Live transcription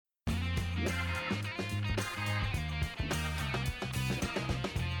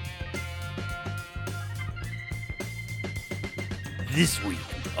This week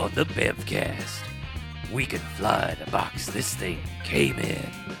on the BMFcast, we can fly the box this thing came in.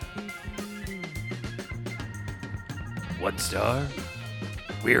 1 star,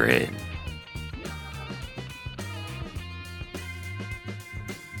 we're in.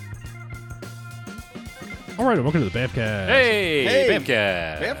 All right, welcome to the BMFcast. Hey,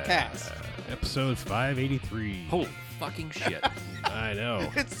 BMFcast. BMFcast. Episode 583. Holy fucking shit. I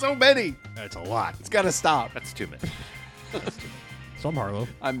know. It's so many. That's a lot. It's got to stop. That's too many. So I'm Harlow.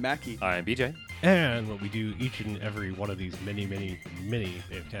 I'm Mackie. I'm BJ. And what we do each and every one of these many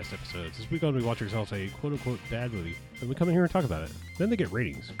BMFcast episodes is we go and we watch ourselves a quote-unquote bad movie, and we come in here and talk about it. Then they get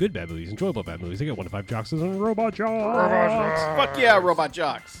ratings. Good bad movies, enjoyable bad movies. They get 1 to 5 jocks and robot jocks. Fuck yeah, Robot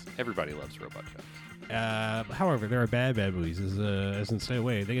Jocks. Everybody loves robot jocks. However, there are bad movies, as in Stay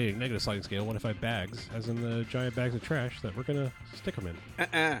Away. They get a negative sliding scale, 1 to 5 bags, as in the giant bags of trash that we're going to stick them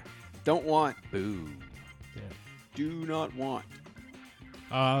in. Don't want. Boo. Yeah. Do not want.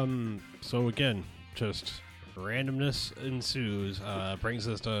 So again, just randomness ensues. Brings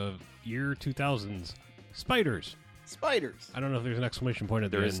us to year 2000s. Spiders. Spiders. I don't know if there's an exclamation point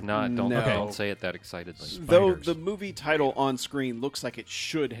at the There end. is not. Don't, No. don't say it that excitedly. Though Spiders. the movie title on screen looks like it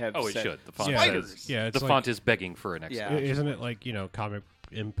should have Oh, it said should. The font Spiders. says. Yeah, it's the like, font is begging for an exclamation. Yeah. Isn't it like, comic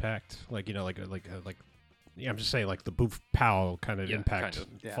impact? Like, yeah, I'm just saying like the Boof Pow kind of Yeah, impact kind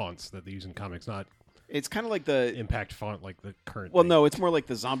of. Yeah. fonts that they use in comics, not It's kind of like the... impact font like the current Well, thing. no, it's more like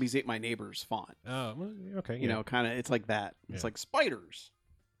the Zombies Ate My Neighbors font. Oh, well, okay. You know, kind of, it's like that. It's Yeah. like spiders.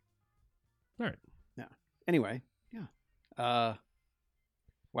 All right. Yeah. Anyway, yeah.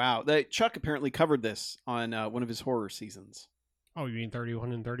 Wow. Chuck apparently covered this on one of his horror seasons. Oh, you mean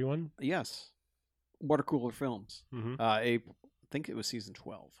 31 and 31? Yes. Water Cooler Films. Mm-hmm. I think it was season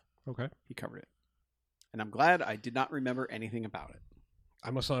 12. Okay. He covered it. And I'm glad I did not remember anything about it.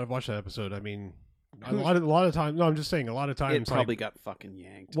 I must not have watched that episode. I mean, a lot of times. No, I'm just saying. A lot of times, It probably got fucking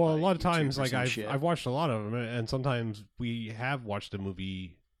yanked. well, a by lot of YouTube times, or like some shit. I've watched a lot of them, and sometimes we have watched a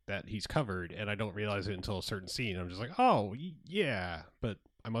movie that he's covered, and I don't realize it until a certain scene. I'm just like, oh yeah, but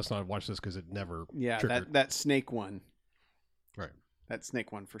I must not have watched this because it never. Yeah, triggered. that snake one. Right. That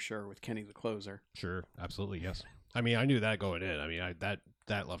snake one for sure with Kenny the Closer. Sure, absolutely, yes. I mean, I knew that going in. I mean,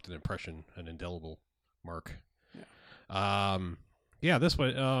 that left an impression, an indelible mark. Yeah. Yeah, this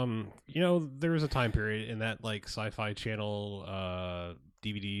one, there was a time period in that like Sci-Fi Channel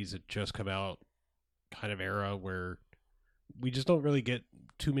DVDs that just come out kind of era where we just don't really get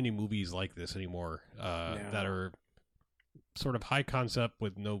too many movies like this anymore that are sort of high concept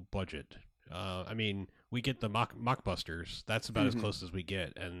with no budget. I mean, we get the mockbusters. That's about as close as we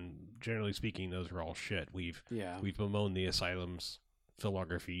get, and generally speaking, those are all shit. We've bemoaned the Asylum's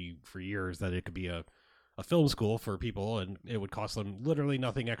filmography for years that it could be a film school for people, and it would cost them literally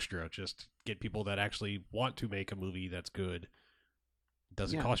nothing extra. Just get people that actually want to make a movie that's good.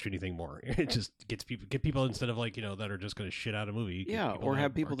 Doesn't cost you anything more. It just get people instead of like that are just going to shit out a movie. Yeah, or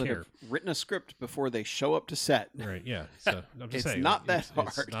have people that have written a script before they show up to set. Right. Yeah. So I'm just saying, not that hard.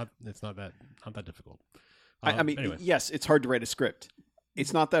 It's not that difficult. I mean, anyway. yes, it's hard to write a script.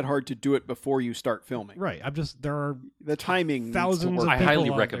 It's not that hard to do it before you start filming. Right. there are The timing. thousands needs to of work. I people highly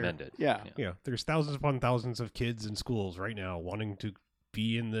out recommend there. it. Yeah. There's thousands upon thousands of kids in schools right now wanting to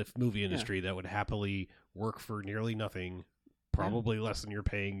be in the movie industry that would happily work for nearly nothing, probably less than you're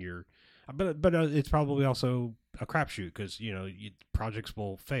paying your. But it's probably also a crapshoot because projects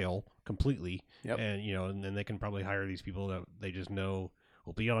will fail completely, and then they can probably hire these people that they just know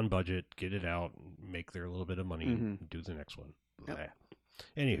will be on budget, get it out, make their little bit of money, and do the next one. Yep.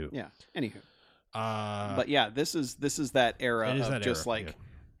 Anywho. Yeah. Anywho. But But yeah, this is that era of that just era, like,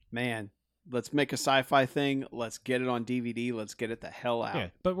 man, let's make a sci-fi thing. Let's get it on DVD. Let's get it the hell out. yeah.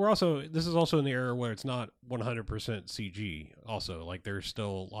 But this is also in the era where it's not 100% CG. Also, like there's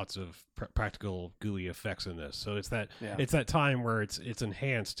still lots of practical gooey effects in this. So it's that time where it's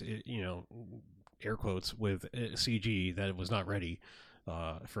enhanced, air quotes with CG that it was not ready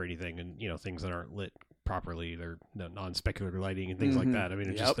for anything, and things that aren't lit properly. They're non-specular lighting and things like that. I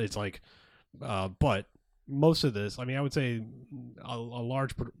mean, it's like, but most of this, I mean, I would say a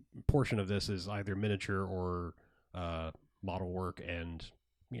large portion of this is either miniature or model work and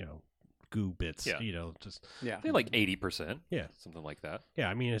goo bits. They're like 80%. Yeah, something like that. Yeah,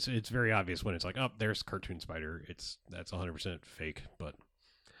 I mean, it's very obvious when it's like, oh, there's cartoon spider. That's 100% fake. But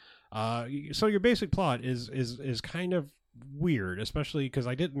so your basic plot is kind of weird, especially because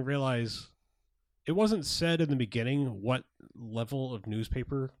I didn't realize it wasn't said in the beginning what level of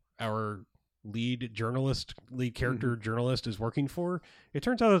newspaper our lead character journalist is working for. It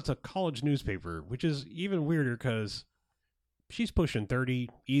turns out it's a college newspaper, which is even weirder because she's pushing 30,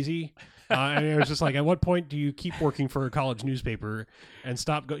 easy. And it was just like, at what point do you keep working for a college newspaper and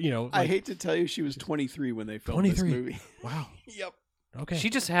stop? I hate to tell you, she was 23 when they filmed 23. this movie. Wow. Yep. Okay. She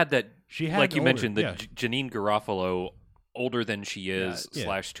just had that. She had like you older, mentioned, the yeah. Janine Garofalo, older than she is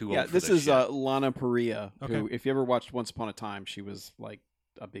Yeah. / too old. Yeah, for this is shit. Lana Parrilla, who, Okay. if you ever watched Once Upon a Time, she was like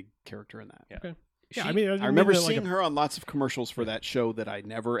a big character in that. Yeah. Okay. Yeah, She- I mean, I remember seeing her on lots of commercials for that show that I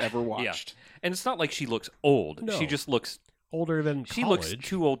never ever watched. And it's not like she looks old. No. She just looks. older than She college. looks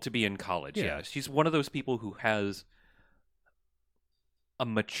too old to be in college. Yeah. Yeah. She's one of those people who has a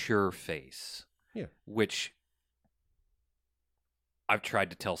mature face. Yeah. Which I've tried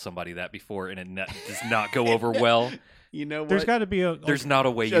to tell somebody that before, and it does not go over well. You know what? There's got to be a. There's not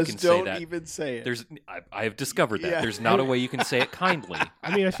a way you Just can say don't that. even say it. I have discovered that. Yeah. There's not a way you can say it kindly.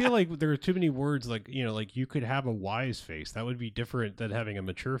 I mean, I feel like there are too many words. Like like you could have a wise face. That would be different than having a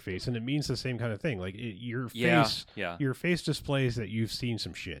mature face, and it means the same kind of thing. Like your face, Yeah. your face displays that you've seen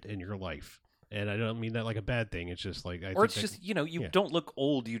some shit in your life, and I don't mean that like a bad thing. It's just like Or it's just, you yeah. don't look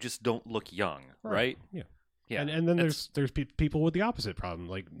old, you just don't look young, right? Yeah. Yeah. And then It's- there's people with the opposite problem.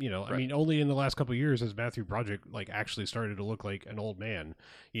 Like, I Right. mean, only in the last couple of years has Matthew Broderick like actually started to look like an old man,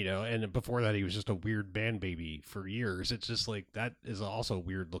 and before that he was just a weird man baby for years. It's just like that is also a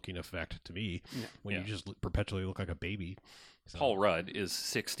weird looking effect to me when you just perpetually look like a baby. So, Paul Rudd is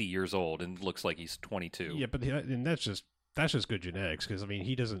 60 years old and looks like he's 22. yeah, but and that's just good genetics because I mean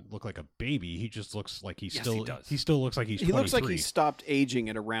he doesn't look like a baby. He just looks like Yes, he does. he still looks like he's he 23. looks like he stopped aging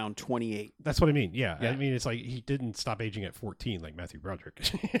at around 28. That's what I mean. Yeah. Yeah. I mean it's like he didn't stop aging at 14 like Matthew Broderick.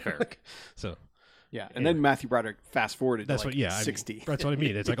 Fair. So Yeah, and then Matthew Broderick fast forwarded that's to what, like yeah, 60. I mean, that's what I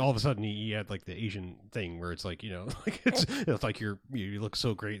mean. It's like all of a sudden he had like the Asian thing where it's like like it's like you look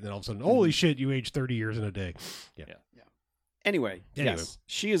so great, and then all of a sudden, holy shit, you aged 30 years in a day. Yeah. Anyway, yes,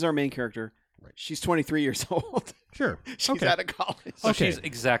 she is our main character. Right. She's 23 years old. Sure. She's Okay. out of college. So Okay. she's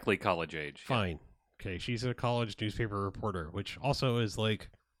exactly college age. Yeah. Fine. Okay, she's a college newspaper reporter, which also is like,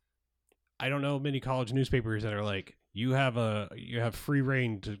 I don't know many college newspapers that are like, you have free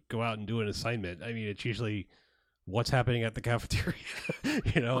reign to go out and do an assignment. I mean, it's usually what's happening at the cafeteria,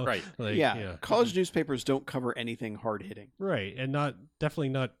 Right. Like, yeah, college newspapers don't cover anything hard hitting. right, and definitely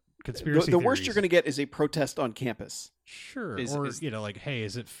not conspiracy. The worst you're theories. going to get is a protest on campus. Sure, is- or is- like, hey,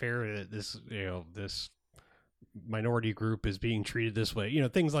 is it fair that this this minority group is being treated this way?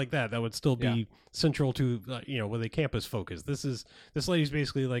 Things like that would still be Yeah. central to with a campus focus. This lady's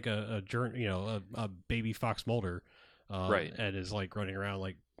basically like a baby Fox Mulder, Right. and is like running around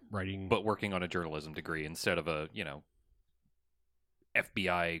like writing. But working on a journalism degree instead of a,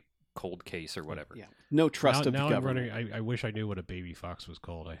 FBI cold case or whatever. Yeah, no trust of the now I'm government. running. I wish I knew what a baby fox was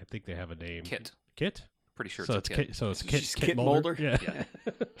called. I think they have a name. Kit. Kit. Pretty sure So it's it's a kid. Kit. So it's She's Kit Kit Mulder? Yeah.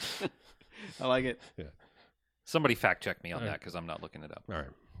 Yeah. I like it. Somebody fact check me on Alright. that because I'm not looking it up. All right.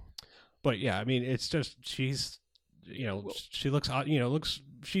 But yeah, I mean, it's just she's, she looks odd.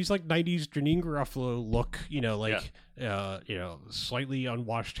 She's like '90s Janine Garofalo look. Slightly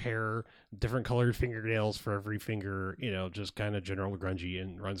unwashed hair, different colored fingernails for every finger. Just kind of general grungy,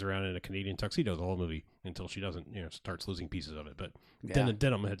 and runs around in a Canadian tuxedo the whole movie until she doesn't. Starts losing pieces of it. But Yeah.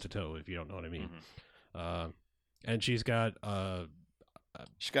 denim head to toe, if you don't know what I mean. Mhm. And she's got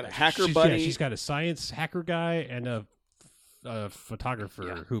She's got a hacker she's, buddy. Yeah, she's got a science hacker guy and a photographer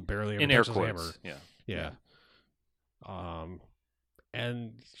Yeah. who barely ever In air touches a hammer. quotes. Yeah. Yeah.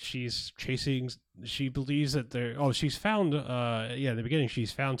 And she's chasing. She believes that they're. Oh, she's found. In the beginning,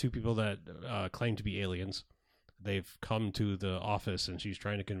 she's found two people that claim to be aliens. They've come to the office, and she's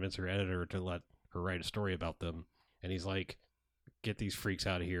trying to convince her editor to let her write a story about them. And he's like, "Get these freaks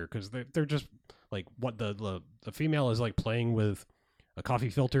out of here," because they're just like what the female is like playing with a coffee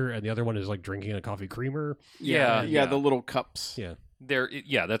filter, and the other one is like drinking a coffee creamer. Yeah. the little cups. Yeah.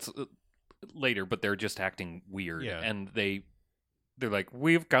 That's later, but they're just acting weird. Yeah. And they're like,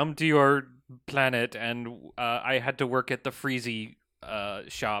 we've come to your planet, and I had to work at the Freezy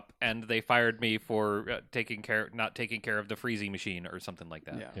shop, and they fired me for not taking care of the Freezy machine or something like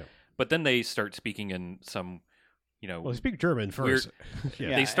that. Yeah. But then they start speaking in some, Well, they speak German first.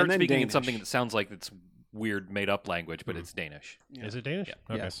 Yeah. they start and then speaking in Danish. something that sounds like it's weird made up language, but it's Danish. Yeah. Is it Danish? Yeah.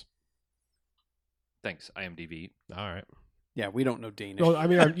 Okay. Yes. Thanks, IMDb. All right. Yeah, we don't know Danish. Well, I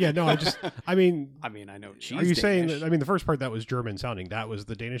mean, I mean, I know she's are you saying Danish. that? I mean, the first part that was German sounding, that was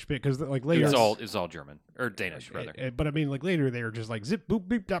the Danish bit, because like later, It's all German or Danish rather. But I mean, like later they were just like zip boop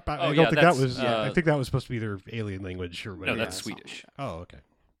beep dap. I Oh, don't yeah, think that that's, was. I think that was supposed to be their alien language or No, whatever. that's Yeah, Swedish. Oh, okay.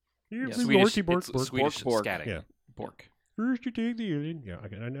 Yeah, Swedish. Borky, bork, It's bork. Swedish bork. scatting. Yeah. Bork. First you take the alien. Yeah,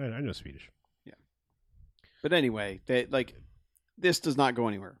 okay, I know Swedish. But anyway, this does not go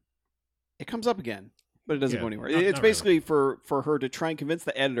anywhere. It comes up again, but it doesn't Yeah, go anywhere. not It's really. basically for her to try and convince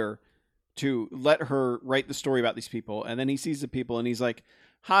the editor to let her write the story about these people, and then he sees the people and he's like,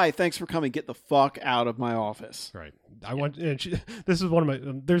 "Hi, thanks for coming. Get the fuck out of my office." Right. I want. And this is one of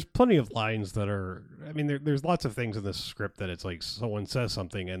my. There's plenty of lines that are. I mean, there's lots of things in this script that it's like someone says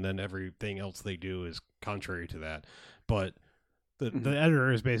something and then everything else they do is contrary to that. But the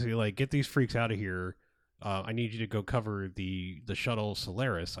editor is basically like, get these freaks out of here. I need you to go cover the shuttle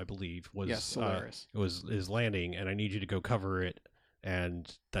Solaris, I believe was Solaris. is landing, and I need you to go cover it,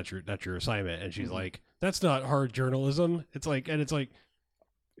 and that's your assignment. And she's like, that's not hard journalism. It's like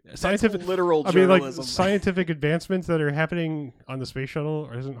scientific That's literal I mean, journalism. like scientific advancements that are happening on the space shuttle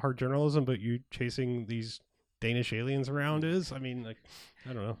isn't hard journalism, but you chasing these Danish aliens around is. I mean, like,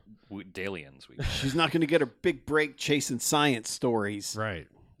 I don't know. Dalians. She's not going to get her big break chasing science stories. Right.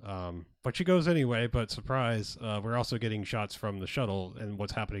 But she goes anyway, but surprise, we're also getting shots from the shuttle and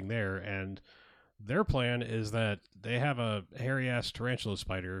what's happening there. And their plan is that they have a hairy-ass tarantula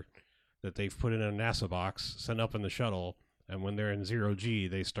spider that they've put in a NASA box, sent up in the shuttle, and when they're in 0G,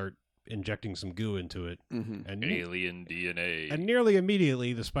 they start injecting some goo into it. Mm-hmm. And Alien DNA. And nearly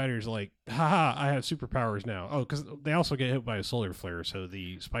immediately, the spider's like, haha, I have superpowers now. Oh, because they also get hit by a solar flare, so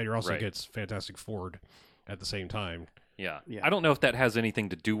the spider also gets Fantastic Four'd at the same time. Yeah. Yeah. I don't know if that has anything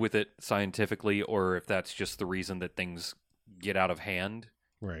to do with it scientifically or if that's just the reason that things get out of hand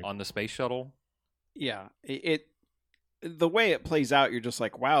on the space shuttle. Yeah. The way it plays out, you're just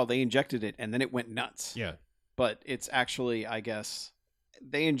like, wow, they injected it, and then it went nuts. Yeah. But it's actually, I guess,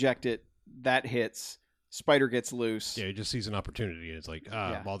 they inject it, that hits, spider gets loose. Yeah, he just sees an opportunity. It's like,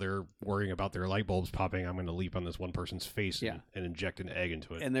 while they're worrying about their light bulbs popping, I'm going to leap on this one person's face and inject an egg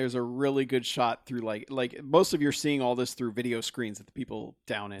into it. And there's a really good shot through, like most of you're seeing all this through video screens that the people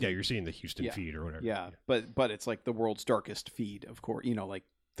down in. Yeah, you're seeing the Houston feed or whatever. Yeah, but it's like the world's darkest feed, of course. You know, like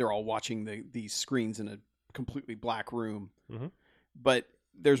they're all watching these screens in a completely black room. Mm-hmm. But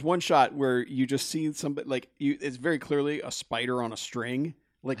there's one shot where you just see somebody, like, it's very clearly a spider on a string,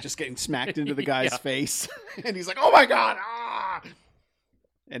 like just getting smacked into the guy's face. And he's like, oh my God. Ah!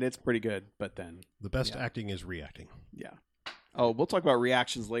 And it's pretty good. But then the best acting is reacting. Yeah. Oh, we'll talk about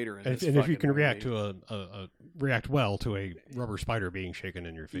reactions later. And if you can react to react well to a rubber spider being shaken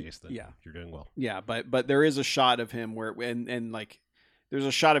in your face, then you're doing well. Yeah. But there is a shot of him where, and like, there's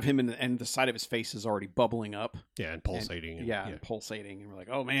a shot of him and the side of his face is already bubbling up. Yeah, and pulsating. And pulsating. And we're like,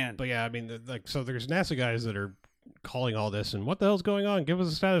 oh, man. But yeah, I mean, so there's NASA guys that are calling all this and what the hell's going on? Give us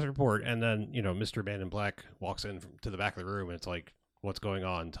a status report. And then, Mr. Man in Black walks in to the back of the room and it's like, what's going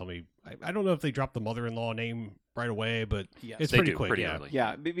on? Tell me. I don't know if they dropped the mother-in-law name right away, but it's pretty quick. Pretty yeah. early.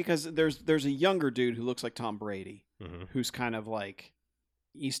 Yeah, because there's a younger dude who looks like Tom Brady, who's kind of like,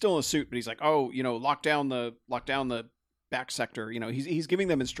 he's still in a suit, but he's like, oh, lock down the back sector. He's giving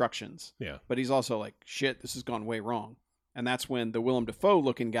them instructions. Yeah. But he's also like, shit, this has gone way wrong. And that's when the Willem Dafoe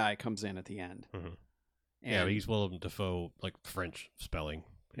looking guy comes in at the end. Mm-hmm. Yeah, he's Willem Dafoe, like French spelling.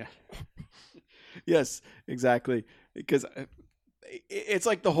 Yeah. Yes, exactly. Because it's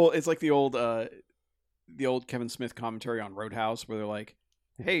like the old Kevin Smith commentary on Roadhouse where they're like,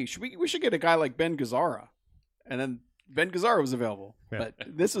 hey, we should get a guy like Ben Gazzara. And then Ben Gazzara was available. Yeah. But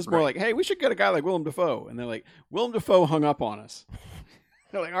this is more like, hey, we should get a guy like Willem Dafoe. And they're like, Willem Dafoe hung up on us.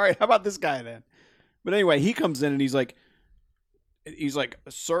 They're like, all right, how about this guy then? But anyway, he comes in and he's like,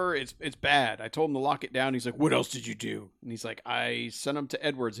 sir, it's bad. I told him to lock it down. He's like, what else did you do? And he's like, I sent him to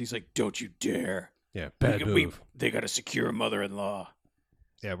Edwards. He's like, don't you dare. Yeah, bad move. They got to secure a mother-in-law.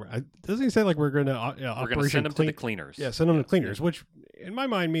 Yeah, doesn't he say like we're going to send him to the cleaners? Yeah, send him to cleaners, which in my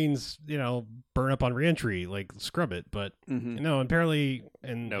mind means burn up on reentry, like scrub it. But no, apparently,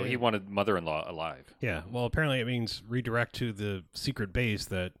 he wanted mother-in-law alive. Yeah, well, apparently it means redirect to the secret base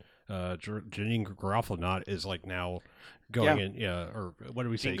that Janine Garofalo is like now going in. Yeah, or what do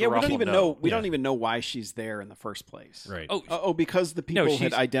we say? Yeah, we don't even know. We don't even know why she's there in the first place. Right. Oh, because the people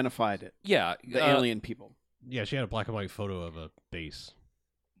had identified it. Yeah, the alien people. Yeah, she had a black and white photo of a base.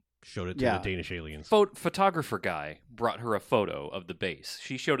 Showed it to the Danish aliens. Photographer guy brought her a photo of the base.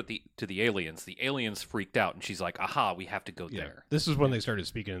 She showed it to the aliens. The aliens freaked out, and she's like, aha, we have to go there. This is when they started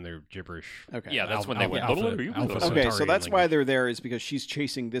speaking in their gibberish. Okay. Yeah, that's when they went, okay, so that's why they're there, is because she's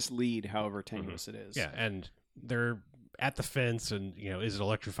chasing this lead, however tenuous it is. Yeah, and they're at the fence, and, is it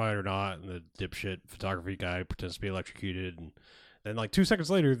electrified or not? And the dipshit photography guy pretends to be electrocuted, and then, like, 2 seconds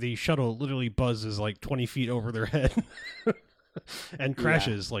later, the shuttle literally buzzes, like, 20 feet over their head. And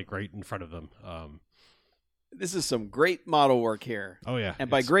crashes like right in front of them. This is some great model work here. Oh yeah, and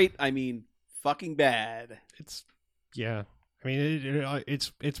by great I mean fucking bad. It's I mean,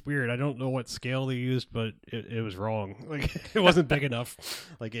 it's weird. I don't know what scale they used, but it was wrong. Like it wasn't big enough.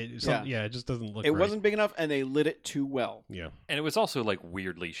 Like it just doesn't look. It right. wasn't big enough, and they lit it too well. Yeah, And it was also like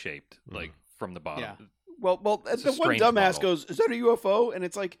weirdly shaped, like from the bottom. Yeah. Well, It's a the one strange dumbass model. goes, "Is that a UFO?" And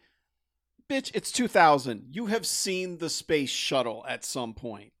it's like, bitch, it's 2000. You have seen the space shuttle at some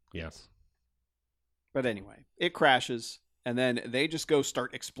point. yes. But anyway, it crashes, and then they just go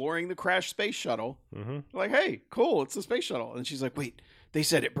start exploring the crashed space shuttle. Mm-hmm. Like, hey, cool, it's the space shuttle. And she's like, wait, they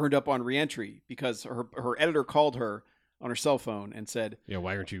said it burned up on reentry because her editor called her on her cell phone and said, Yeah,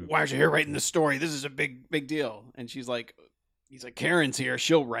 why aren't you here writing this story? This is a big deal. And he's like, Karen's here.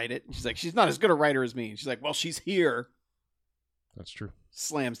 She'll write it. And she's like, she's not as good a writer as me. And she's like, well, she's here. That's true.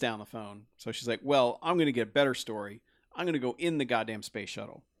 Slams down the phone. So she's like, well, I'm going to get a better story. I'm going to go in the goddamn space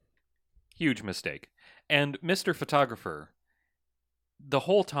shuttle. Huge mistake. And Mr. Photographer, the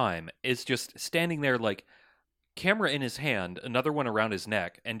whole time, is just standing there like, camera in his hand, another one around his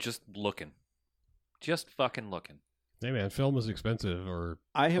neck, and just looking. Just fucking looking. Hey man, film is expensive, or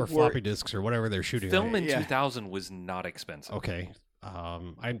I have floppy disks, or whatever they're shooting. Film on. in 2000 was not expensive. Okay.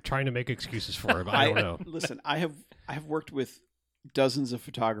 I'm trying to make excuses for it, but I don't know. Listen, I have worked with dozens of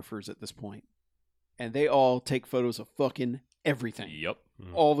photographers at this point, and they all take photos of fucking everything Yep.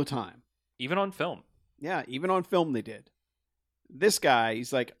 all the time. Even on film. Yeah, even on film they did. This guy,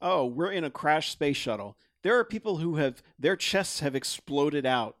 he's like, oh, we're in a crashed space shuttle. There are people who have, their chests have exploded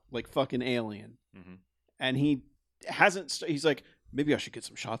out like fucking Alien. Mm-hmm. And he hasn't, he's like, maybe I should get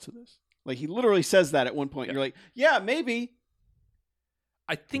some shots of this. Like, he literally says that at one point. Yeah. You're like, yeah, maybe.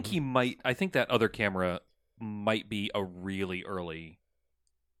 I think he might. I think that other camera might be a really early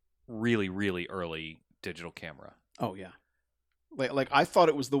digital camera. Oh, yeah. Like I thought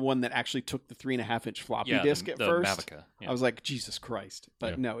it was the one that actually took the 3.5-inch floppy disk the at first. Mavica. Yeah. I was like, Jesus Christ.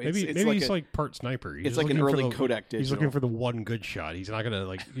 But Yeah. no, it's maybe like he's like part sniper. He's it's like an looking for early the- Kodak digital. He's looking for the one good shot. He's not gonna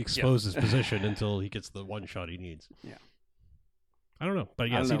like expose his position until he gets the one shot he needs. Yeah. I don't know, but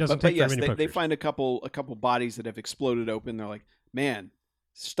I yes, don't he know. doesn't But take yes, very many they pictures. find a couple bodies that have exploded open. They're like, man,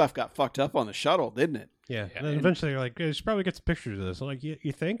 stuff got fucked up on the shuttle, didn't it? Yeah, Yeah. and then eventually they're like, "You should probably get some pictures of this." I'm like, you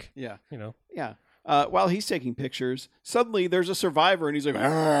think? Yeah. You know? Yeah. While he's taking pictures, suddenly there's a survivor, and he's like,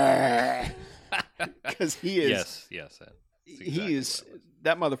 because he is, Yes. That's he exactly is what it was.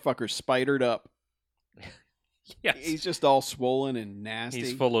 that motherfucker's spidered up. Yes. He's just all swollen and nasty.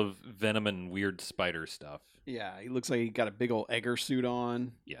 He's full of venom and weird spider stuff. Yeah, he looks like he got a big old Egger suit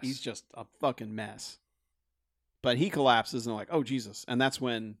on. Yes. He's just a fucking mess. But he collapses, and they're like, oh Jesus, and that's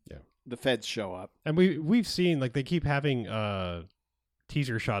when the feds show up. And we've seen like they keep having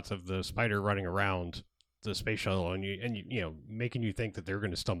teaser shots of the spider running around the space shuttle, and you know making you think that they're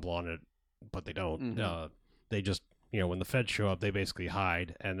going to stumble on it, but they don't. Mhm. They just when the feds show up, they basically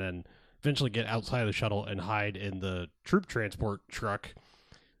hide, and then eventually get outside of the shuttle and hide in the troop transport truck,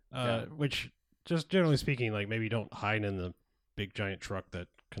 which just generally speaking, like maybe don't hide in the big giant truck that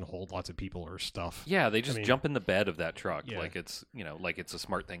can hold lots of people or stuff. Yeah, they just mean- jump in the bed of that truck Yeah. like it's like it's a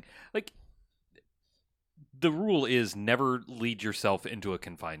smart thing. Like the rule is never lead yourself into a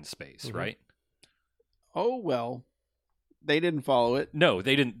confined space, Mhm. right? Oh well, they didn't follow it. No,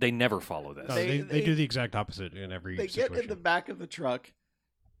 they didn't. They never follow this. No, They- they do the exact opposite in every They situation. get in the back of the truck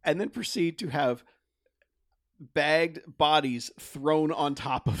and then proceed to have bagged bodies thrown on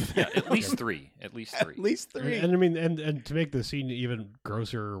top of them. Yeah, at least three. At least At three. least three. And I mean, and to make the scene even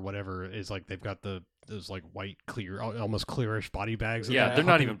grosser or whatever, is like they've got those like white, clear, almost clearish body bags. that Yeah, they're they're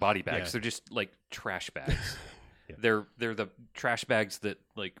not hucking- even body bags. yeah. They're just like trash bags. Yeah. They're the trash bags that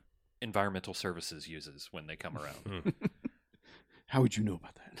like environmental services uses when they come around. How would you know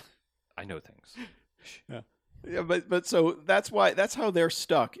about that? I know things. Yeah, but so that's how they're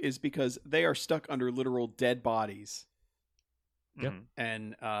stuck, is because they are stuck under literal dead bodies. Yep. Mhm.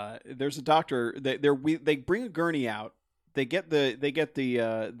 And there's a doctor. They bring a gurney out. They get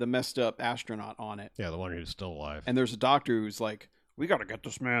the messed up astronaut on it, Yeah, the one who's still alive. and there's a doctor who's like, "We got to get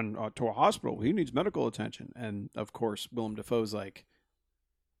this man to a hospital. He needs medical attention." And of course, Willem Dafoe's like,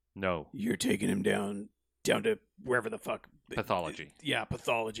 No. "You're taking him down to wherever the fuck Pathology. Yeah,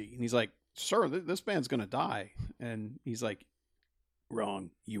 pathology." And he's like, "Sir, this man's gonna die." And he's like,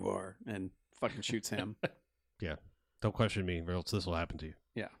 "Wrong, you are," and fucking shoots him. Don't question me, or else this will happen to you.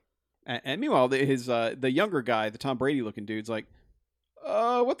 And meanwhile, the younger guy, the Tom Brady looking dude's like,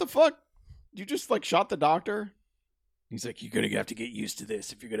 what the fuck? You just like shot the doctor?" He's like, "You're gonna have to get used to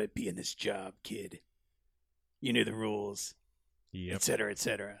this if you're gonna be in this job, kid. You know the rules, Yep. etc.,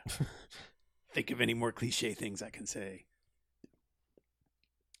 etc." Think of any more cliche things I can say.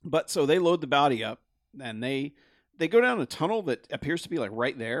 But so they load the body up, and they they go down a tunnel that appears to be like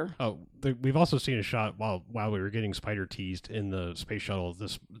right there. Oh, we've also seen a shot while we were getting spider teased in the space shuttle.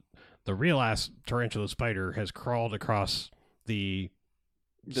 The real ass tarantula spider has crawled across the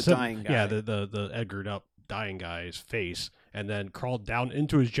dying guy. Yeah, the Edgared up dying guy's face, and then crawled down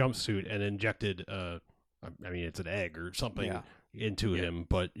into his jumpsuit and injected I mean, it's an egg or something into him,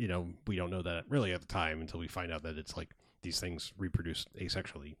 but we don't know that really at the time until we find out that it's like these things reproduce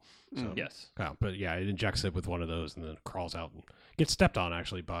asexually. So Yes. but yeah, it injects it with one of those and then crawls out and gets stepped on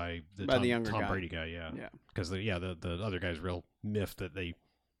actually by the younger Tom guy. Brady guy. Yeah. Because the other guy's real miffed that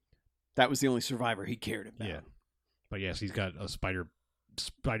that was the only survivor he cared about. Yeah. But yes, he's got a spider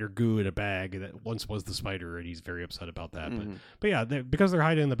goo in a bag that once was the spider, and he's very upset about that. But yeah, because they're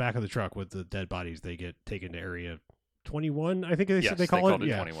hiding in the back of the truck with the dead bodies, they get taken to Area 21. I think they call it.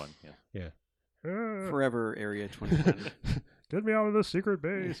 21. Yeah. Forever Area 21. Get me out of the secret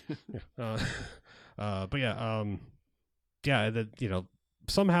base. But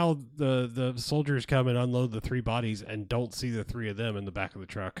somehow the soldiers come and unload the 3 bodies and don't see the 3 of them in the back of the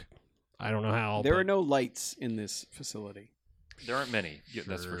truck. I don't know how. There are no lights in this facility. There aren't many.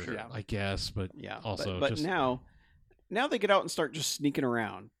 That's for sure. Yeah. I guess, but also, but now they get out and start just sneaking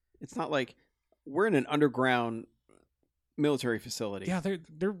around. It's not like we're in an underground military facility. Yeah,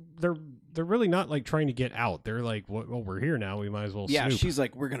 they're really not like trying to get out. They're like, well, we're here now. We might as well. Yeah, snoop. she's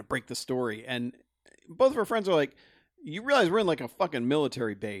like, we're gonna break the story, and both of her friends are like, you realize we're in like a fucking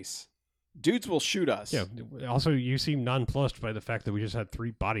military base. Dudes will shoot us. Yeah. Also, you seem nonplussed by the fact that we just had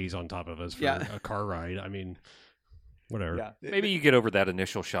 3 bodies on top of us for a car ride. I mean, whatever. Yeah. Maybe you get over that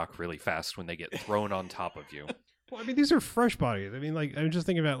initial shock really fast when they get thrown on top of you. Well, I mean, these are fresh bodies. I mean, like, I'm just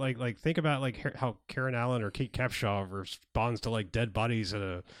thinking about think about how Karen Allen or Kate Capshaw responds to like dead bodies in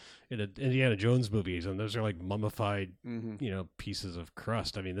a Indiana Jones movies, and those are like mummified, pieces of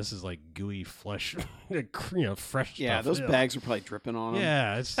crust. I mean, this is like gooey flesh, fresh. Yeah, stuff. those bags are probably dripping on them.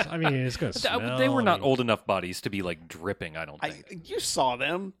 Yeah, it's gonna smell. They were not old enough bodies to be like dripping. I don't think. You saw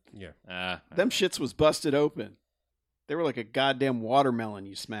them. Yeah. Them shits was busted open. They were like a goddamn watermelon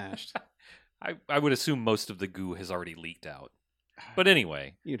you smashed. I would assume most of the goo has already leaked out. But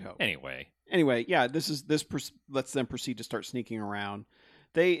anyway. You'd hope. Anyway, yeah, this lets them proceed to start sneaking around.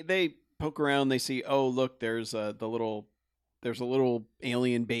 They poke around, they see, oh look, there's a little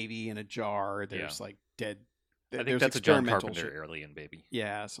alien baby in a jar. There's like dead I think that's a John Carpenter alien baby.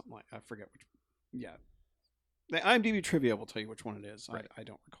 Yeah, something like I forget which. Yeah. The IMDb trivia will tell you which one it is. Right. I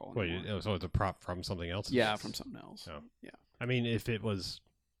don't recall. Wait, so it's a prop from something else? Yeah, from something else. Oh. Yeah. I mean, if it was...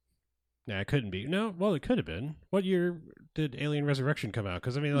 Nah, it couldn't be. No, well, it could have been. What year did Alien Resurrection come out?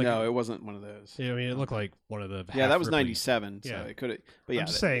 Because, I mean, like... No, it wasn't one of those. Yeah, I mean, it looked like one of the... Yeah, that was 97, so yeah. it could have... But yeah, I'm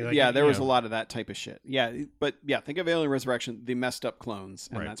just saying, like, there was a lot of that type of shit. Yeah, but yeah, think of Alien Resurrection, the messed up clones,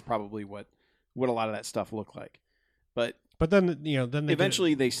 and that's probably what a lot of that stuff looked like. But then, then they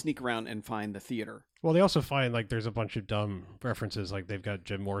eventually they sneak around and find the theater. Well, they also find like there's a bunch of dumb references, like they've got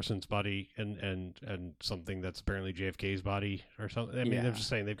Jim Morrison's body and something that's apparently JFK's body or something. I mean, they're just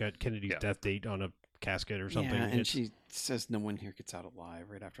saying they've got Kennedy's death date on a casket or something. Yeah, and she says no one here gets out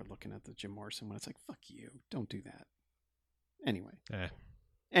alive right after looking at the Jim Morrison one. It's like, fuck you, don't do that. Anyway,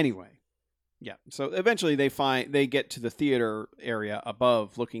 yeah. So eventually they get to the theater area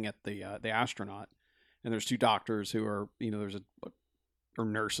above, looking at the astronaut. And there's 2 doctors who are, there's or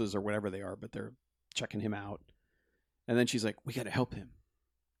nurses or whatever they are, but they're checking him out. And then she's like, we got to help him.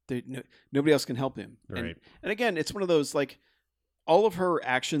 Nobody else can help him. Right. And again, it's one of those, like, all of her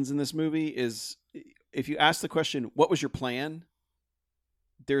actions in this movie is, if you ask the question, what was your plan?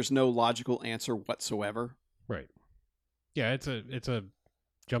 There's no logical answer whatsoever. Right. Yeah, it's a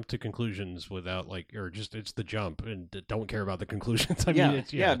jump to conclusions without it's the jump and don't care about the conclusions. I mean,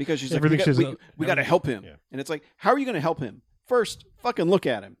 because she's like, we got to help him. Yeah. And it's like, how are you going to help him? First, fucking look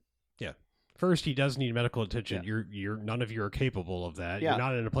at him. Yeah. First, he does need medical attention. Yeah. You're none of you are capable of that. Yeah. You're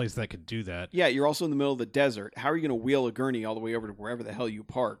not in a place that could do that. Yeah, you're also in the middle of the desert. How are you going to wheel a gurney all the way over to wherever the hell you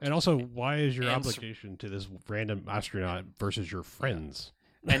parked? And also, why is your obligation to this random astronaut versus your friends?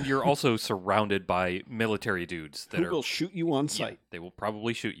 And you're also surrounded by military dudes that will shoot you on sight. They will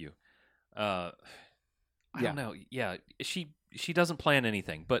probably shoot you. I don't know. Yeah, she doesn't plan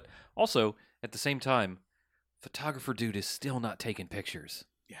anything, but also at the same time, photographer dude is still not taking pictures.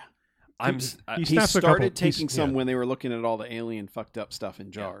 Yeah, he started taking some when they were looking at all the alien fucked up stuff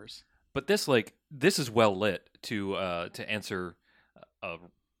in jars. But this is well lit to answer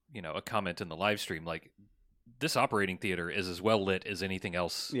a comment in the live stream. Like, this operating theater is as well lit as anything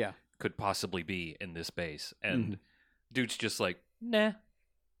else could possibly be in this base. And dude's just like, nah.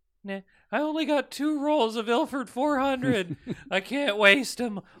 Nah, I only got 2 rolls of Ilford 400. I can't waste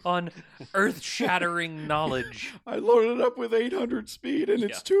them on earth-shattering knowledge. I loaded it up with 800 speed, and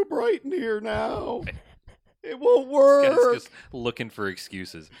it's Yeah. too bright in here now. It won't This work. guy's just looking for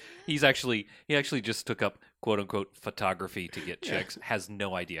excuses. He actually just took up quote unquote photography to get chicks. Has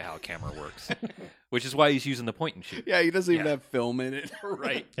no idea how a camera works, which is why he's using the point and shoot. Yeah, he doesn't even Yeah. have film in it.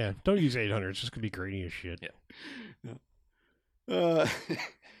 Right. Yeah, don't use 800. It's just gonna be grainy as shit. Yeah.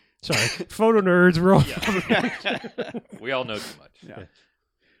 Sorry, photo nerds. We're all We all know too much. Yeah.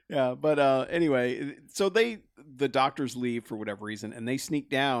 Yeah, but anyway, so the doctors leave for whatever reason, and they sneak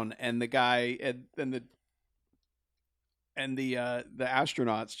down, and the guy and the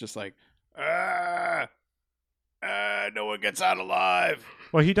astronauts just like, no one gets out alive.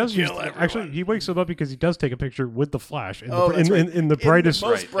 Well, he does use. Kill everyone. Actually, he wakes him up because he does take a picture with the flash in the, Oh, that's right. in the brightest, In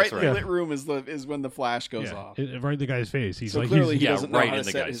the most Right, that's brightly right. lit room is when the flash goes yeah, off. right in the guy's face. He's So like, clearly he Yeah, doesn't know right how in to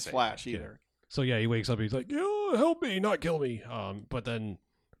the set guy's his face. flash Yeah. either. so yeah, he wakes up. He's like, "Yo, help me, not kill me." But then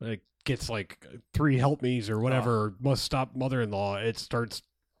like gets like 3 help me's or whatever. Must stop mother-in-law. It starts.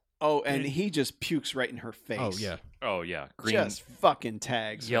 Oh, and he just pukes right in her face. Oh yeah, Oh yeah, green, Just fucking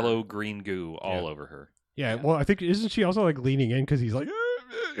tags her. yellow, green goo all Yeah. over her. yeah. Yeah. Well, I think isn't she also like leaning in because he's like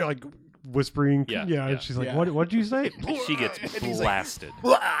like whispering. Yeah, And yeah. she's like, Yeah. What did you say? She gets And he's like, blasted.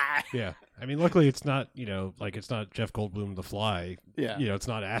 Yeah, I mean, luckily it's not like it's not Jeff Goldblum the Fly. Yeah. It's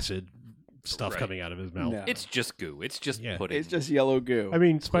not acid stuff Right. coming out of his mouth. No. It's just goo. It's just Yeah. pudding. It's just yellow goo. I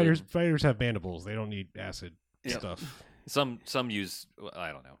mean, spiders have mandibles. They don't need acid Yeah. stuff. some use.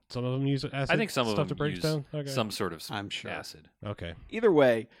 I don't know. Some of them use acid. I think some of stuff them to break use down. Okay. some sort of I'm sure. acid. Okay. Either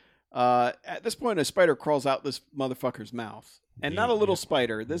way, at this point, a spider crawls out this motherfucker's mouth, and not a little Yeah.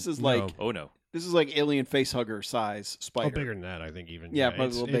 spider. This is No. like Oh no, alien facehugger size spider. Oh, bigger than that, I think. Even Yeah, probably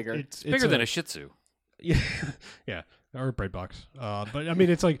a little bigger. It's bigger than a Shih Tzu. yeah, yeah, or a bread box. But I mean,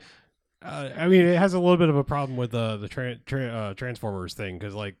 it's like, I mean, it has a little bit of a problem with the Transformers thing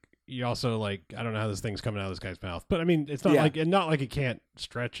because like you also like I don't know how this thing's coming out of this guy's mouth, but I mean, it's not Yeah. like it can't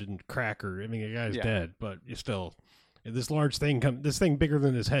stretch and crack or I mean, the guy's Yeah. dead, but you still. This large thing this thing bigger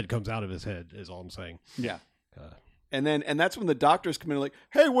than his head comes out of his head is all I'm saying. Yeah. Uh, And that's when the doctors come in and like,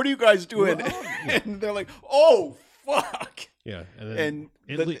 hey, what are you guys doing? Well, and they're like, oh fuck. Yeah, and then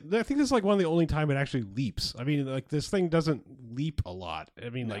And I think this is like one of the only time it actually leaps. I mean, like this thing doesn't leap a lot. I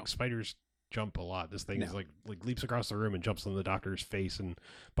mean, No. like spiders jump a lot. This thing is No. like leaps across the room and jumps on the doctor's face and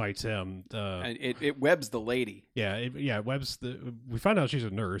bites him. And it webs the lady. Webb's we find out she's a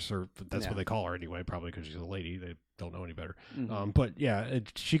nurse, or that's Yeah. what they call her anyway, probably because she's a lady. They don't know any better. Mhm. But yeah,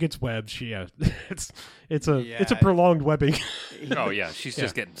 she gets webbed. It's a Yeah. prolonged webbing. Oh yeah, she's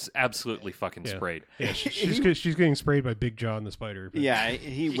just getting absolutely fucking Yeah. sprayed. Yeah, she's getting sprayed by Big John the spider. but Yeah,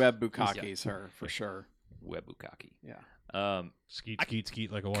 he web bukakis her for sure. Webukaki. Yeah.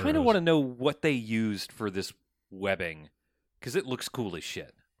 skeet like a water Kind of hose. want to know what they used for this webbing, because it looks cool as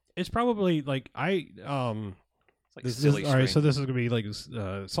shit. It's probably like It's like this silly all right, so string. this is gonna be like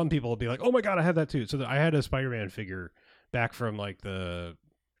some people will be like, oh my god, I had that too. So I had a Spider-Man figure back from like the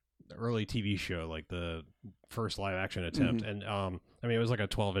early TV show, like the first live action attempt, and I mean it was like a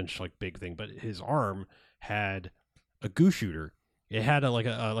 12-inch like big thing, but his arm had a goo shooter. It had a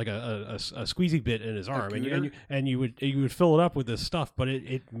squeezy bit in his arm, and you would fill it up with this stuff, but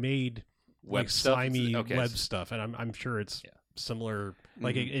it made Web like stuff? slimy Okay. web stuff, and I'm sure it's similar.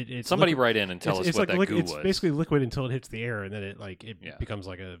 Like it's Somebody liquid- write in and tell us it's what like that goo it's was. basically liquid until it hits the air, and then it Yeah. becomes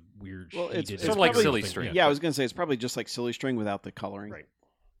like a weird. Well, it's sheeted sort of like thing. silly string. Yeah, I was gonna say it's probably just like silly string without the coloring. Right.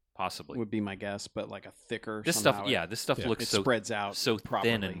 Possibly. Would be my guess, but like a thicker. This somehow stuff, this stuff yeah, looks it so spreads out so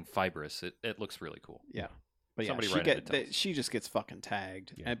properly. thin and fibrous. It looks really cool. Yeah. But yeah, Somebody she write in and tell us. she just gets fucking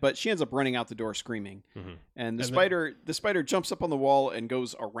tagged. Yeah. But she ends up running out the door screaming. Mhm. And the And spider jumps up on the wall and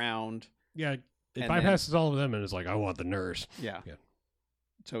goes around. Yeah, it And bypasses all of them and is like, I want the nurse. Yeah. Yeah.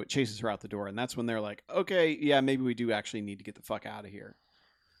 So it chases her out the door, and that's when they're like, okay, yeah, maybe we do actually need to get the fuck out of here.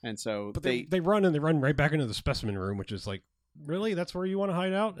 And so But they run right back into the specimen room, which is like, really? That's where you want to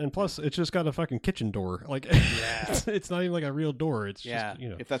hide out? And plus, it's just got a fucking kitchen door. Like, it's not even like a real door. It's yeah,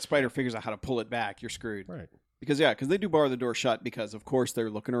 just, if that spider figures out how to pull it back, you're screwed. Right. Because they do bar the door shut because of course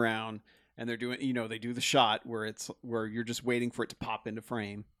they're looking around and they're doing they do the shot where you're just waiting for it to pop into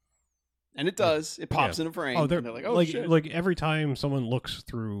frame, and it does. It pops into frame. Oh, and they're like, shit. like every time someone looks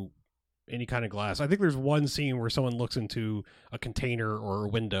through any kind of glass, I think there's one scene where someone looks into a container or a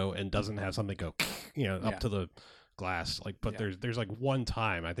window and doesn't have something go, up Yeah. to the glass. Like, but Yeah. there's like one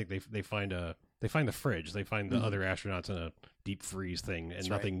time I think they find a They find the fridge. They find the other astronauts in a deep freeze thing,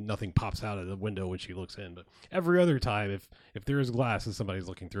 and nothing pops out of the window when she looks in. But every other time, if there is glass and somebody's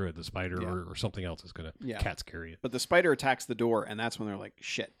looking through it, the spider or something else is going to cat scare you. But the spider attacks the door, and that's when they're like,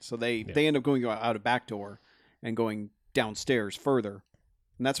 shit. So they end up going out a back door and going downstairs further.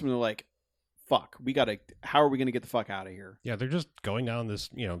 And that's when they're like, fuck, how are we going to get the fuck out of here? Yeah, they're just going down this,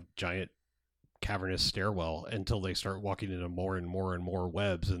 giant cavernous stairwell until they start walking into more and more and more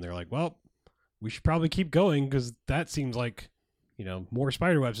webs. And they're like, well, we should probably keep going because that seems like, more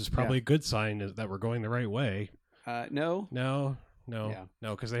spider webs is probably a good sign that we're going the right way. No,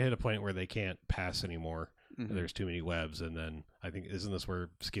 because they hit a point where they can't pass anymore. Mm-hmm. There's too many webs, and then I think isn't this where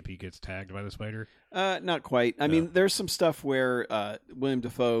Skippy gets tagged by the spider? Not quite. I mean, there's some stuff where William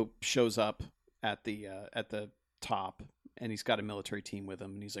Dafoe shows up at the top, and he's got a military team with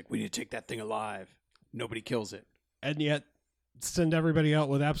him, and he's like, "We need to take that thing alive. Nobody kills it." And yet, send everybody out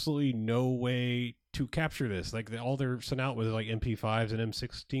with absolutely no way to capture this. Like all they're sent out with like MP5s and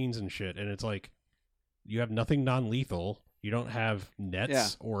M16s and shit, and it's like you have nothing non-lethal. You don't have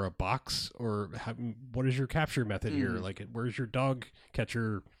nets or a box or what is your capture method here? Like, where's your dog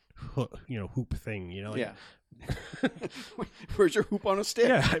catcher, hoop thing? Where's your hoop on a stick?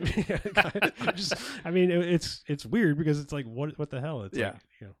 Yeah, it's weird because it's like what the hell? It's like,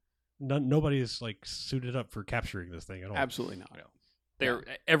 nobody is like suited up for capturing this thing at all. Absolutely not.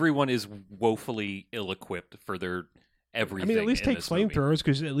 Everyone is woefully ill-equipped for their everything. I mean, at least take flamethrowers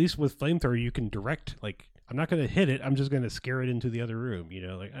because at least with flamethrower you can direct. Like, I'm not going to hit it. I'm just going to scare it into the other room. I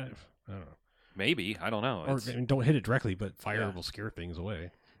don't know. Maybe, I don't know. Or don't hit it directly, but fire will scare things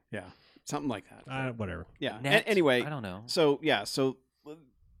away. Yeah, something like that. Whatever. Yeah. Anyway, I don't know. So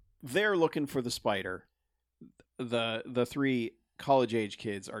they're looking for the spider. The three college-age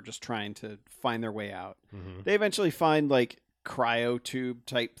kids are just trying to find their way out. Mm-hmm. They eventually find like cryo tube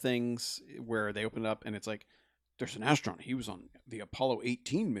type things where they open it up and it's like, there's an astronaut. He was on the Apollo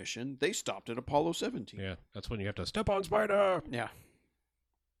 18 mission. They stopped at Apollo 17. Yeah, that's when you have to step on spider. Yeah.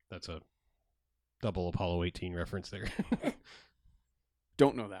 That's a double Apollo 18 reference there.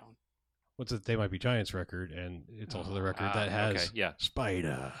 Don't know that one. What's it? They Might Be Giants record, and it's also the record that has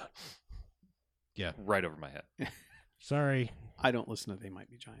spider. Yeah. Right over my head. Sorry. I don't listen to They Might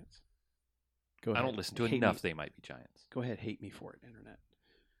Be Giants. Go ahead. I don't listen to enough They Might Be Giants. Go ahead, hate me for it, internet.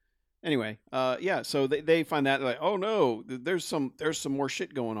 Anyway, so they find that, they're like, oh no, there's some more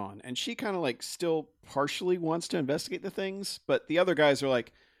shit going on. And she kind of like still partially wants to investigate the things, but the other guys are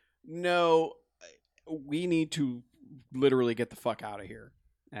like, no, we need to literally get the fuck out of here.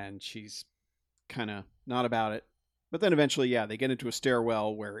 And she's kind of not about it. But then eventually, they get into a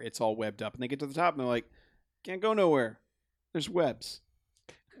stairwell where it's all webbed up, and they get to the top and they're like, can't go nowhere. There's webs.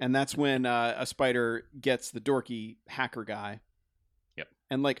 And that's when a spider gets the dorky hacker guy.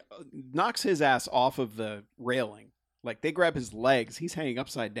 And like knocks his ass off of the railing. Like they grab his legs. He's hanging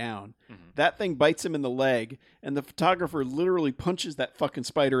upside down. Mm-hmm. That thing bites him in the leg. And the photographer literally punches that fucking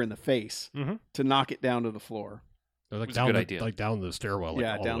spider in the face to knock it down to the floor. Like down the stairwell.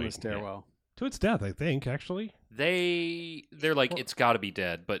 Like down the stairwell. To its death, I think, actually. They're like, it's got to be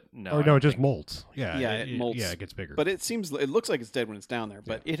dead, but no. Or no, it just molts. Yeah, it molts. Yeah, it gets bigger. But it looks like it's dead when it's down there.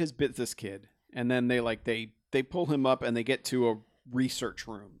 But it has bit this kid. And then they pull him up and they get to a research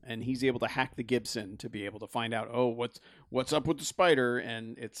room, and he's able to hack the Gibson to be able to find out, what's up with the spider.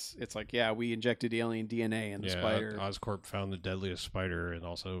 And it's like, we injected alien DNA in the spider. Oscorp found the deadliest spider and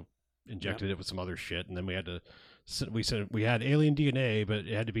also injected it with some other shit, and then we had alien DNA, but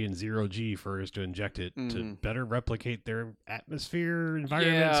it had to be in 0G for us to inject it to better replicate their atmosphere,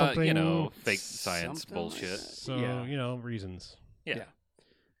 environment, something. Fake science bullshit. So, reasons. Yeah.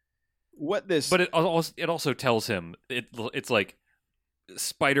 But it also tells him it's like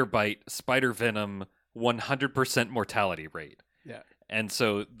spider bite, spider venom, 100% mortality rate. Yeah. And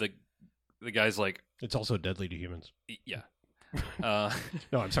so the guy's like, it's also deadly to humans. Yeah. No,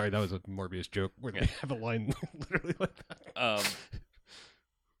 I'm sorry, that was a Morbius joke where they have a line literally like that.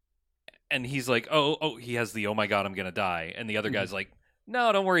 And he's like, oh, he has the, oh my god, I'm gonna die. And the other guy's like, no,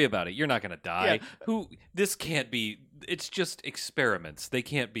 don't worry about it. You're not gonna die. Yeah. This can't be. It's just experiments. They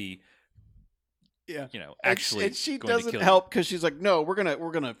can't be. Yeah, actually, and she doesn't help because she's like, no, we're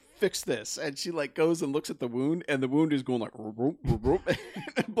gonna fix this, and she like goes and looks at the wound, and the wound is going like,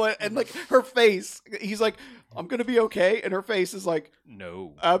 and like her face, he's like, I'm gonna be okay, and her face is like,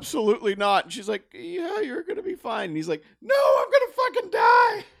 no, absolutely not. And she's like, yeah, you're gonna be fine. And he's like, no, I'm gonna fucking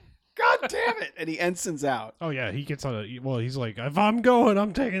die. God damn it! And he ensigns out. Oh yeah, he gets on he's like, if I'm going,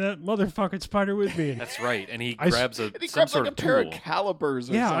 I'm taking that motherfucking spider with me. That's right. And he grabs some sort of pair of calipers.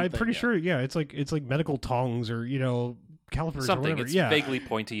 Or something. I'm pretty sure. Yeah, it's like medical tongs or calipers or Something. whatever. It's Yeah. vaguely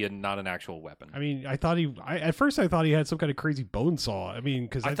pointy and not an actual weapon. I mean, at first I thought he had some kind of crazy bone saw. I mean,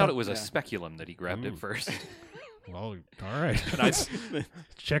 because I thought it was a speculum that he grabbed at first. Well, all right. I-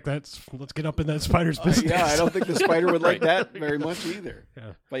 Check that. Let's get up in that spider's business. Yeah, I don't think the spider would like Right. that very much either.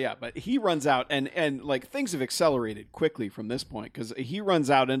 Yeah. But he runs out, and like things have accelerated quickly from this point because he runs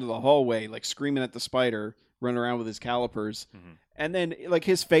out into the hallway, like screaming at the spider, running around with his calipers, Mhm. and then like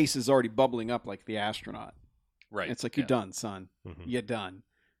his face is already bubbling up like the astronaut. Right. It's like, you're done, son. Mhm. You're done.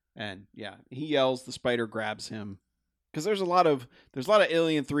 And yeah, he yells. The spider grabs him because there's a lot of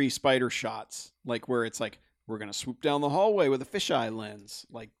Alien 3 spider shots, like where it's like, we're gonna swoop down the hallway with a fisheye lens.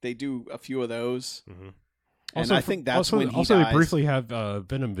 Like they do a few of those, and I think that's when he also dies. they briefly have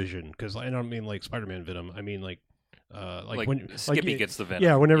Venom vision because I don't mean like Spider-Man Venom. I mean like when Skippy gets the venom.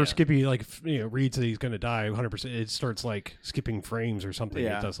 Yeah, whenever Skippy reads that he's going to die 100%, it starts like skipping frames or something.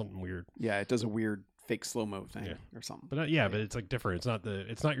 Yeah. It does something weird. Yeah, it does a weird fake slow mo thing or something. But but it's like different.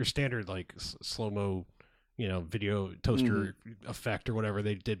 It's not your standard like slow mo, video toaster effect or whatever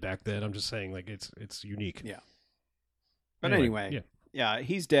they did back then. I'm just saying like it's unique. Yeah. But anyway,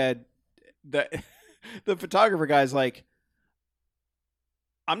 he's dead. The photographer guy's like,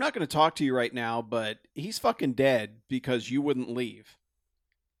 I'm not going to talk to you right now, but he's fucking dead because you wouldn't leave.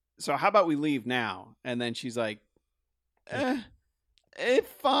 So how about we leave now? And then she's like,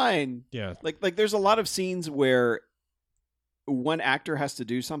 fine. Yeah. Like there's a lot of scenes where one actor has to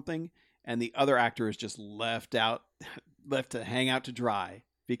do something and the other actor is just left to hang out to dry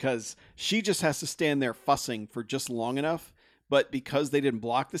because she just has to stand there fussing for just long enough. But because they didn't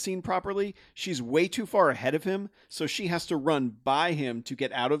block the scene properly, she's way too far ahead of him. So she has to run by him to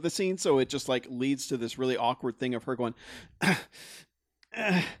get out of the scene. So it just like leads to this really awkward thing of her going,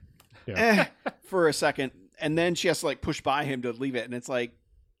 for a second. And then she has to like push by him to leave it. And it's like,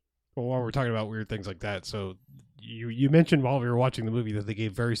 well, while we're talking about weird things like that, so you mentioned while we were watching the movie that they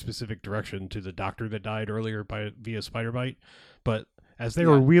gave very specific direction to the doctor that died earlier via spider bite. But as they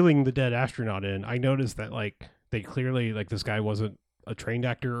were wheeling the dead astronaut in, I noticed that like they clearly like this guy wasn't a trained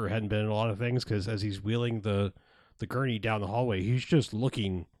actor or hadn't been in a lot of things because as he's wheeling the gurney down the hallway, he's just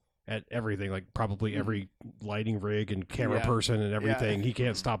looking at everything, like probably every lighting rig and camera person and everything. He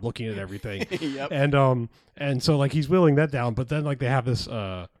can't stop looking at everything. And so like he's wheeling that down, but then like they have this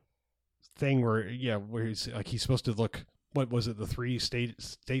thing where he's like he's supposed to look. What was it? The 3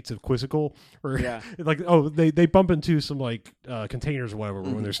 states of quizzical, or like they bump into some like containers or whatever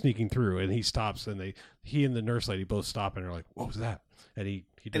when they're sneaking through, and he stops, and he and the nurse lady both stop and are like, "What was that?" And he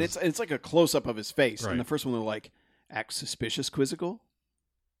does, and it's like a close up of his face. Right. And the first one they're like, "Act suspicious, quizzical."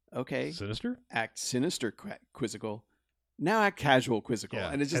 Okay. Sinister. Act sinister, quizzical. Now act casual, quizzical. Yeah.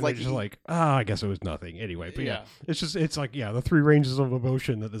 And it's just I guess it was nothing anyway. But it's like the 3 ranges of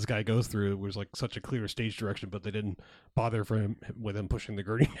emotion that this guy goes through was like such a clear stage direction, but they didn't bother with him pushing the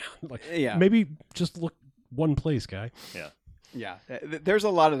gurney down. Like, maybe just look one place, guy. Yeah. Yeah. There's a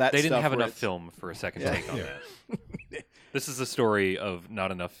lot of that. They stuff didn't have where enough film for a second take on that. This is a story of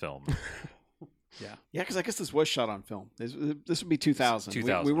not enough film. Yeah, because I guess this was shot on film. This would be 2000.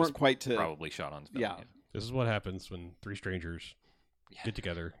 2000 we was weren't quite to probably shot on film. Yeah. This is what happens when 3 strangers get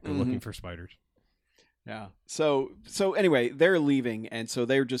together, go looking for spiders. Yeah. So anyway, they're leaving, and so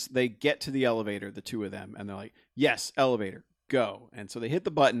they get to the elevator, the 2 of them, and they're like, "Yes, elevator, go!" And so they hit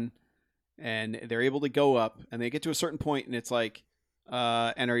the button, and they're able to go up, and they get to a certain point, and it's like,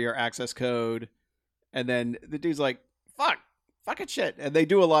 "Enter your access code," and then the dude's like, "Fucking shit," and they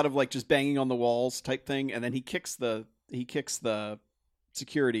do a lot of like just banging on the walls type thing, and then he kicks the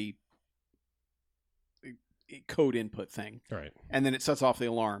security code input thing, Right? And then it sets off the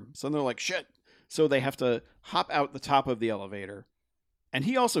alarm. So they're like, "Shit!" So they have to hop out the top of the elevator, and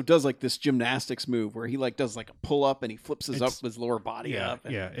he also does like this gymnastics move where he like does like a pull up and he flips his lower body up.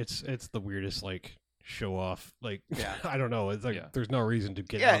 And, it's the weirdest like show off. Like Yeah. I don't know. It's like there's no reason to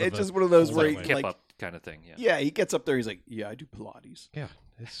get. yeah, out of it's the just one of those full where way. he Kip like, up kind of thing. Yeah. yeah, he gets up there. He's like, "Yeah, I do Pilates." Yeah,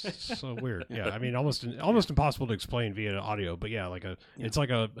 it's so weird. Yeah, I mean, almost impossible to explain via audio. But yeah, like it's like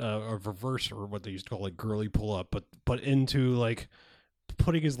a reverse or what they used to call like girly pull up, but into like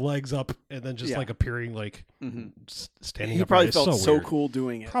putting his legs up and then just like appearing like standing. He upright. probably It's felt so weird. cool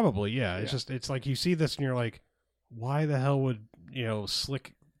doing it. Probably, yeah. It's like you see this and you're like, why the hell would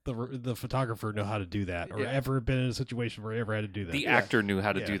Slick the photographer know how to do that, or ever been in a situation where he ever had to do that? The actor knew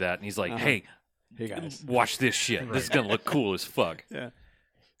how to do that, and he's like, "Hey guys, watch this shit. This is gonna look cool as fuck." Yeah.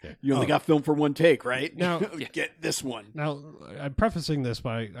 You only got film for one take, right? Now- get this one. Now, I'm prefacing this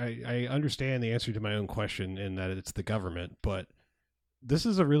by I understand the answer to my own question in that it's the government, but this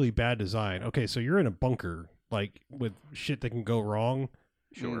is a really bad design. Okay, so you're in a bunker, like with shit that can go wrong,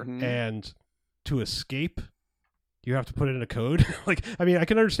 Sure. Mhm. and to escape, you have to put in a code. Like, I mean, I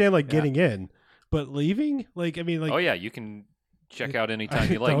can understand like getting in, but leaving, like, I mean, like, oh yeah, you can check out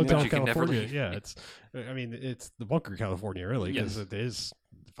anytime you like, Hotel but you can never California, leave. yeah, it's. I mean, it's the bunker, California, really, because Yes. it is.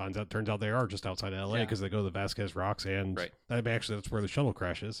 Turns out they are just outside of L.A. Yeah. because they go to the Vasquez Rocks, and Right. I mean, actually that's where the shuttle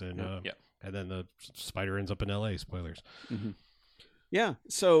crashes, and Yeah. and then the spider ends up in L.A. Spoilers. Mm-hmm. Yeah.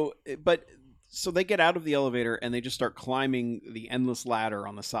 So they get out of the elevator and they just start climbing the endless ladder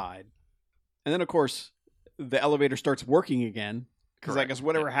on the side, and then of course the elevator starts working again because I Correct. guess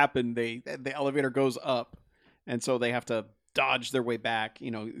whatever happened, the elevator goes up, and so they have to dodge their way back.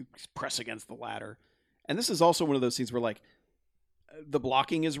 Press against the ladder, and this is also one of those scenes where like the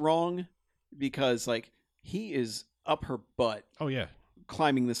blocking is wrong because like he is up her butt Oh yeah,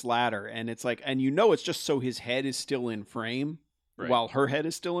 climbing this ladder, and it's like, and it's just so his head is still in frame Right. while her head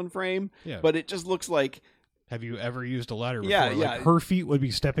is still in frame, yeah. but it just looks like Have you ever used a ladder before? Yeah, Like, yeah. her feet would be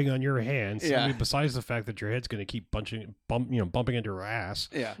stepping on your hands. Yeah. I mean, besides the fact that your head's going to keep bumping into her ass.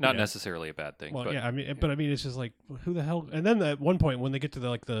 Not Yeah. necessarily a bad thing. Well, but yeah, I mean, it's just like, who the hell? And then at one point, when they get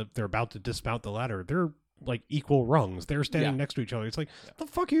to they're about to dismount the ladder, they're like equal rungs. They're standing Yeah. next to each other. It's like, what the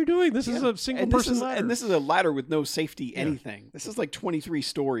fuck are you doing? This is Yeah. a single and person ladder. and this is a ladder with no safety anything. This is like 23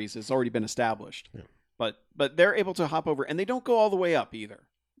 stories. It's already been established. Yeah. But they're able to hop over, and they don't go all the way up either.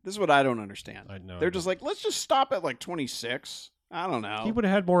 This is what I don't understand. I know. They're just like, let's just stop at like 26. I don't know. He would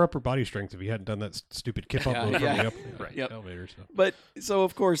have had more upper body strength if he hadn't done that stupid kip up Yeah, move yeah. from the up Right. Yep. elevator. So. But so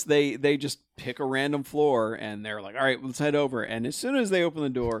of course they just pick a random floor, and they're like, all right, let's head over. And as soon as they open the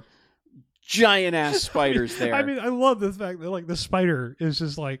door, giant ass spiders there. I mean, I love the fact that like the spider is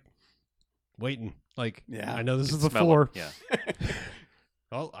just like waiting. Like, Yeah. I know this you is can the smell floor. them. Yeah.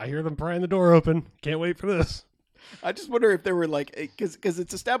 Oh, I hear them prying the door open. Can't wait for this. I just wonder if there were like, because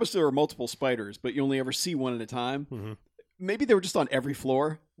it's established there are multiple spiders, but you only ever see one at a time. Mm-hmm. Maybe they were just on every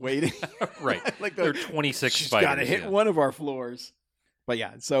floor waiting. Right. Like There are 26 she's spiders. gotta hit yeah. one of our floors. But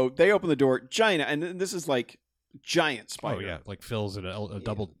yeah, so they open the door, giant, and this is like giant spider. Oh yeah, like fills in a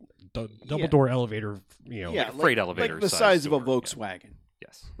double Yeah. door elevator. Yeah, Like a freight elevator like the size size of a door, yeah. Volkswagen.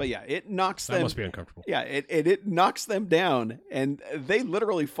 Yes. But yeah, it knocks that them. must be uncomfortable. Yeah, it knocks them down, and they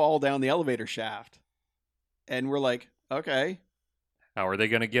literally fall down the elevator shaft. And we're like, okay, How are they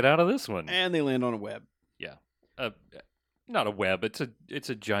going to get out of this one? and they land on a web. Not a web. It's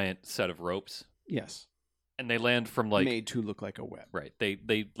a giant set of ropes, Yes, and they land from like made to look like a web. right. They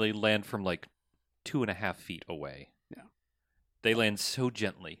land from like 2.5 feet away. Yeah. They land so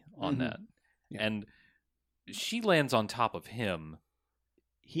gently on Mhm. that, Yeah. and she lands on top of him.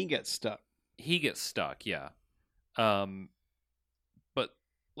 He gets stuck. He gets stuck. Yeah. But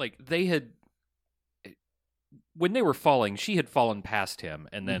like they had when they were falling, she had fallen past him,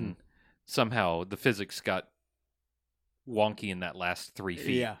 and then Mm-hmm. somehow the physics got wonky in that last 3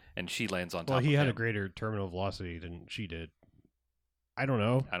 feet, Yeah. and she lands on top. Well, he of had him. a greater terminal velocity than she did. I don't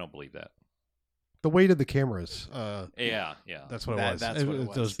know. I don't believe that. The weight of the cameras. Yeah. That's what That- it was. that's what it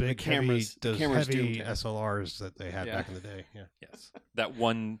was. Those The big cameras- the those cameras heavy doomed him. SLRs that they had Yeah. back in the day. Yeah. Yes, that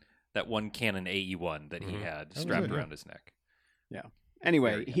one Canon AE1 that he Mhm. had That was strapped it, yeah. around his neck.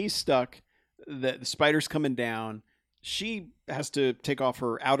 Anyway, Very he's stuck. The spider's coming down. She has to take off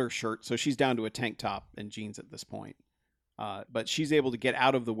her outer shirt, so she's down to a tank top and jeans at this point. But she's able to get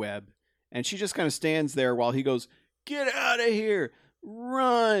out of the web, and she just kind of stands there while he goes, "Get out of here!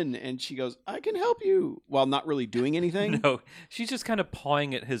 Run!" And she goes, "I can help you," while not really doing anything. No, she's just kind of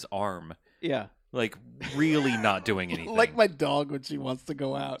pawing at his arm, Yeah, like really not doing anything. like my dog when she wants to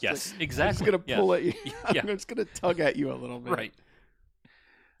go out. It's Yes, like, exactly. I'm just gonna Yeah. pull at you. Yeah. I'm just gonna tug at you a little bit. Right.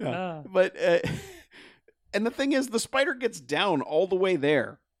 Yeah. But and the thing is, the spider gets down all the way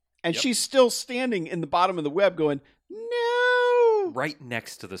there, and Yep. she's still standing in the bottom of the web, going, "No!" Right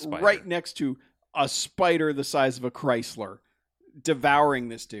next to the spider. Right next to a spider the size of a Chrysler, devouring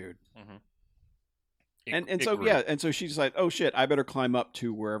this dude. Mhm. And It so grew. yeah, and so she's like, "Oh shit, I better climb up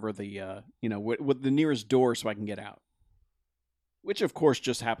to wherever the with the nearest door so I can get out." Which of course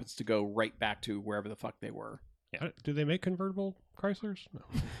just happens to go right back to wherever the fuck they were. Do they make convertible Chryslers? No.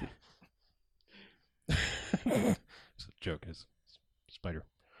 It's a joke. It's spider.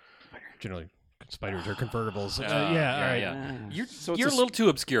 Generally, spiders are convertibles. Yeah. All right. yeah. You're So it's you're a little too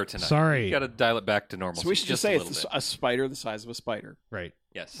obscure tonight. Sorry. You got to dial it back to normal. So we should just say a it's little bit. a spider the size of a spider. Right.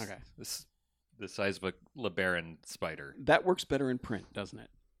 Yes. Okay. This the size of a LeBaron spider. That works better in print, doesn't it?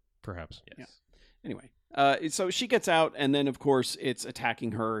 Perhaps. Yes. Anyway, so she gets out, and then of course it's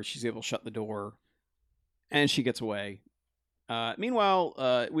attacking her. She's able to shut the door, and she gets away.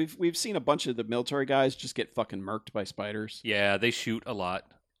 Meanwhile, we've seen a bunch of the military guys just get fucking murked by spiders. Yeah, they shoot a lot.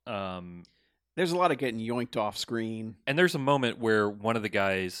 There's a lot of getting yoinked off screen. And there's a moment where one of the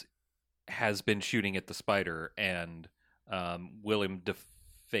guys has been shooting at the spider, and William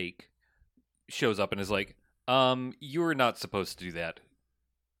Defake shows up and is like, "You're not supposed to do that.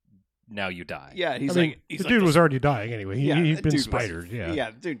 Now you die." Yeah, he's I mean, like, he's the like dude was already dying anyway. He'd that been dude was- spidered.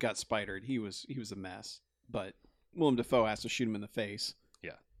 Yeah. the dude got spidered. He was a mess. But Willem Dafoe has to shoot him in the face.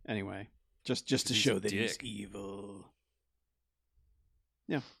 Yeah. Anyway, just to He's a show that he's dick. evil.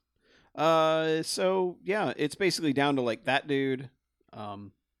 Yeah. So yeah, it's basically down to like that dude,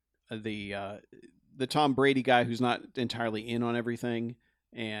 the Tom Brady guy who's not entirely in on everything,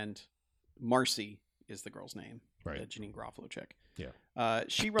 and Marcy is the girl's name, Right. the Janine Garofalo chick. Yeah.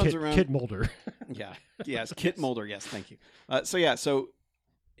 She runs around. Kit Mulder. Yeah. Yes. Kit Mulder. Yes. Thank you. So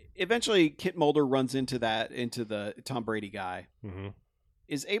eventually Kit Mulder runs into the Tom Brady guy, Mm-hmm.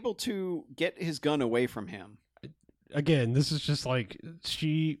 is able to get his gun away from him. Again, this is just like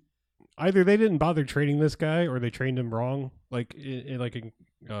either they didn't bother training this guy or they trained him wrong, like in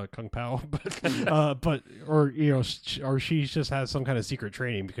Kung Pao, but or or she just has some kind of secret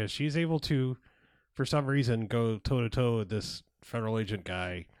training because she's able to, for some reason, go toe to toe with this federal agent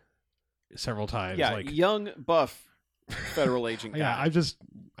guy several times. Yeah. like, Young buff federal agent guy. yeah,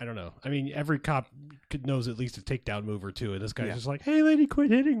 I don't know. I mean, every cop knows at least a takedown move or two, and this guy's Yeah. just like, "Hey, lady,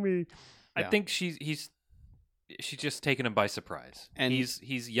 quit hitting me." I Yeah. think she's just taken him by surprise. And-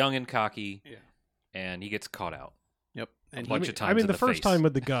 he's young and cocky, Yeah. and he gets caught out Yep. And bunch he, of times. I mean, in the the first face. time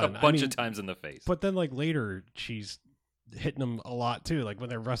with the a gun, bunch of times in the face. but then like later, she's hitting him a lot too, like when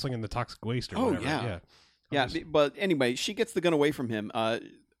they're wrestling in the toxic waste or Oh, whatever. yeah. Yeah. yeah. But anyway, she gets the gun away from him.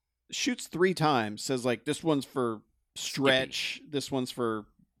 Shoots 3 times. Says like, this one's for Stretch. This one's for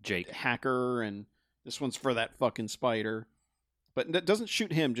Jake. Hacker, and this one's for that fucking spider. But it doesn't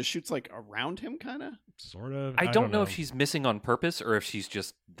shoot him, just shoots like around him, kind of. Sort of. I don't know if she's missing on purpose or if she's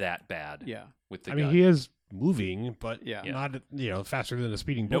just that bad Yeah. with the I gun. mean, he is moving, but Yeah. not faster than a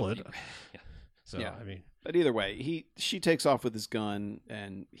speeding Nope. bullet. Yeah. So Yeah. I mean, But either way, she takes off with his gun,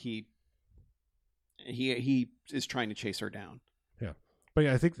 and he is trying to chase her down. but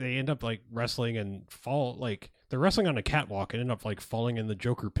yeah, I think they end up like wrestling and fall like they're wrestling on a catwalk and end up like falling in the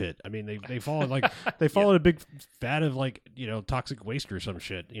Joker pit. I mean, they fall in like they fall in a big vat of like toxic waste or some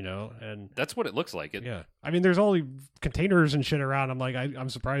shit, and. That's what it looks like. Yeah, I mean, there's all the containers and shit around. I'm like, I'm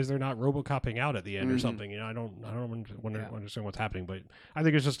surprised they're not RoboCopping out at the end or Mhm. something. I don't Yeah. understand what's happening, but I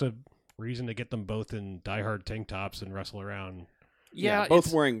think it's just a reason to get them both in diehard tank tops and wrestle around. Yeah, both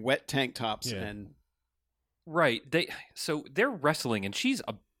it's- wearing wet tank tops, Yeah. and Right. They're wrestling, and she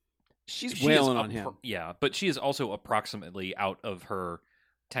she's is wailing on him. Yeah, but she is also approximately out of her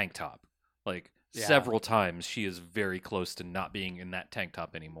tank top. Like Yeah. several times, she is very close to not being in that tank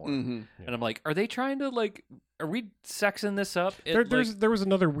top anymore. Mhm. And I'm like, are they trying to are we sexing this up? There was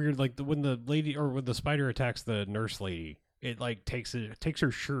another weird when the lady or when the spider attacks the nurse lady. It like takes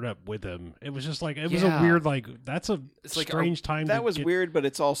her shirt up with him. It was just like it was a Yeah. weird that's a It's like, strange time. That to was get- weird, but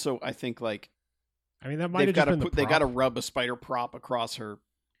it's also, I think, like I mean, that might they've have got just to been the they got to prop. rub a spider prop across her,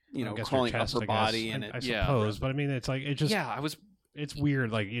 I guess her crawling chest, up I her guess. body, and I Yeah. suppose, but I mean, it's like it just yeah, it's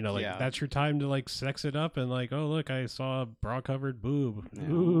weird, Yeah. that's your time to like sex it up and like, oh look, I saw a bra covered boob. Yeah.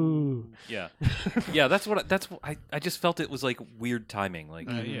 Ooh. yeah, yeah. That's what I just felt it was like weird timing. Like,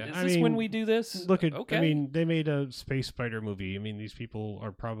 Yeah. is I this mean, when we do this? Look at, okay. I mean, they made a space spider movie. I mean, these people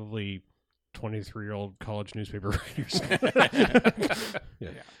are probably 23-year-old college newspaper writers. Yeah.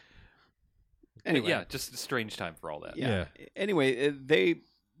 anyway, yeah, just a strange time for all that. yeah. Anyway,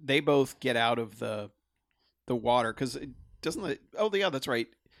 they both get out of the water because it doesn't. Oh, yeah, that's right.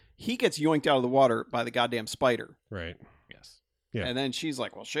 He gets yoinked out of the water by the goddamn spider, Right. Yes. Yeah. and then she's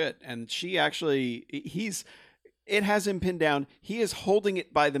like, "Well, shit!" And she actually, it has him pinned down. He is holding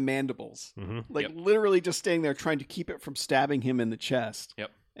it by the mandibles, Mm-hmm. like Yep. literally just staying there trying to keep it from stabbing him in the chest. Yep.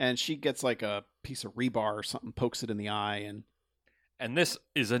 And she gets like a piece of rebar or something, pokes it in the eye, And this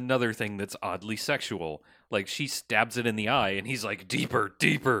is another thing that's oddly sexual. Like she stabs it in the eye, and he's like, "Deeper,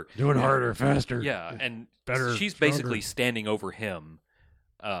 deeper." Do it harder, faster. Yeah, and Better, she's stronger. basically standing over him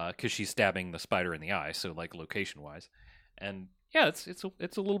because she's stabbing the spider in the eye. So like location wise, and yeah, it's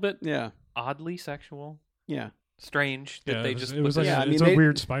a little bit yeah, oddly sexual, yeah. strange that Yeah, they it was, just it put was like this- Yeah, I mean, it's a they-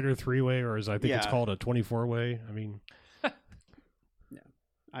 weird spider 3-way, or as I think it's Yeah. called, a 24-way. I mean,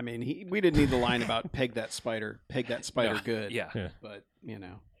 I mean, we didn't need the line about peg that spider Yeah, good. Yeah, Yeah. But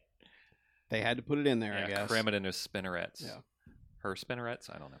they had to put it in there, I yeah, guess. cram it into spinnerets. Yeah. Her spinnerets.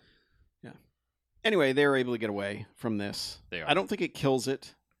 I don't know. Anyway, they're able to get away from this. They are. I don't think it kills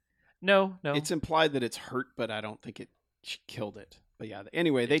it. No. It's implied that it's hurt, but I don't think it killed it. But yeah,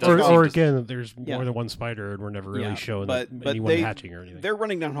 anyway, they It take doesn't off. seem or to- again, there's Yeah. more than one spider, and we're never really Yeah, showing but anyone they- hatching or anything. They're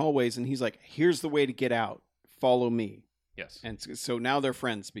running down hallways, and he's like, "Here's the way to get out. Follow me." Yes. And so now they're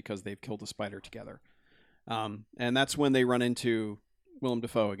friends because they've killed a spider together. And that's when they run into Willem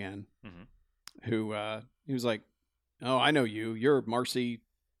Dafoe again, who he was like, "Oh, I know you. You're Marcy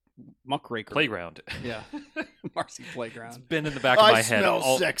Muckraker." Playground. Yeah. Marcy Playground. It's been in the back of my head. I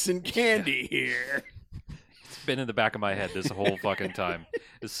smell sex and candy here. It's been in the back of my head this whole fucking time.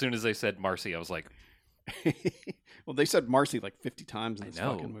 As soon as they said Marcy, I was like, Well, they said Marcy like 50 times in this I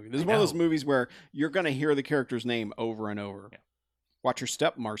know. fucking movie. This is one of those movies where you're going to hear the character's name over and over. Yeah. Watch your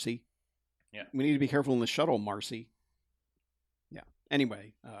step, Marcy. Yeah. We need to be careful in the shuttle, Marcy. Yeah.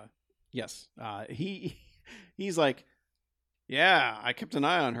 Anyway, yes. He's like, yeah, I kept an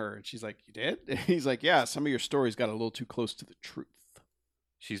eye on her. And she's like, you did? And he's like, yeah, some of your stories got a little too close to the truth.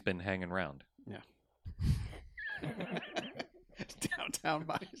 she's been hanging around. Yeah. Downtown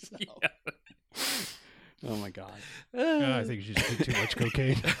by herself. Yeah. Oh my god. I think she just did too much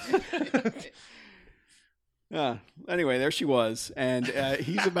cocaine. Anyway, there she was, and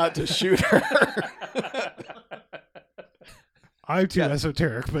he's about to shoot her. I'm too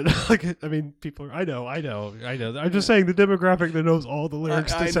esoteric, but like, I mean, people are, I know. I'm just saying the demographic that knows all the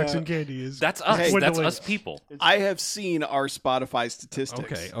lyrics I to Sex know. and Candy is That's us. That's dwindling. us people. I have seen our Spotify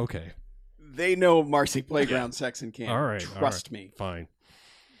statistics. Okay. They know Marcy Playground, Sex and Candy. All right. Trust me. Fine.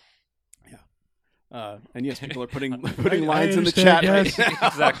 And yes, people are putting I lines in the understand, chat yes. right now.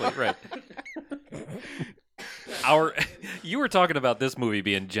 Exactly, right. You were talking about this movie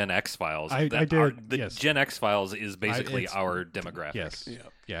being Gen X Files. I did, The yes. Gen X Files is basically it's- our demographic. Yes. Yeah.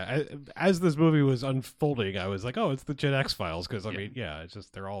 Yeah. As this movie was unfolding, I was like, "Oh, it's the Gen X Files," because I Yeah. mean, yeah, it's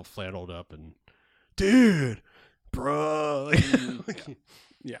just they're all flanneled up and, dude, bro.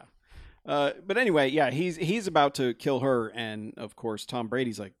 Yeah. But anyway, yeah, he's about to kill her, and of course Tom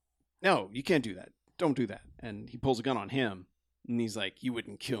Brady's like, "No, you can't do that. Don't do that." And he pulls a gun on him, and he's like, "You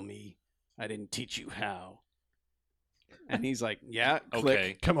wouldn't kill me. I didn't teach you how." And he's like, "Yeah, click."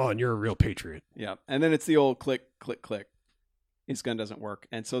 Okay. Come on, you're a real patriot. Yeah. And then it's the old click, click, click. His gun doesn't work.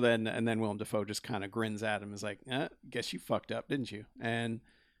 And so then Willem Dafoe just kind of grins at him, is like, guess you fucked up, didn't you? And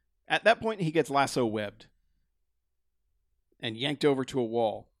at that point, he gets lasso webbed and yanked over to a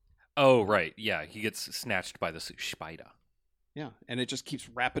wall. Oh, right. Yeah, he gets snatched by the spider. Yeah. And it just keeps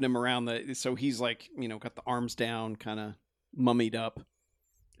wrapping him around so he's like, got the arms down, kind of mummied up.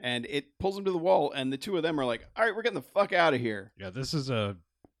 And it pulls him to the wall, and the two of them are like, all right, we're getting the fuck out of here. Yeah, this is an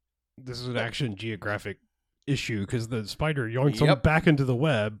action geographic issue because the spider yoinks him back into the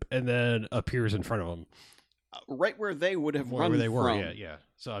web and then appears in front of him. Right where they would have Where run they were, from. yeah.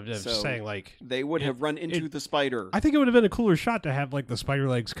 So I'm just saying, like, They would have run into the spider. I think it would have been a cooler shot to have like the spider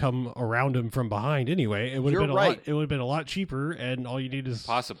legs come around him from behind. Anyway, it would have You're been right. It would have been a lot cheaper, and all you need is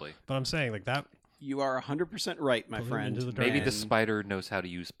Possibly. But I'm saying like that. You are 100% right, my Put him friend. into the Maybe And- the spider knows how to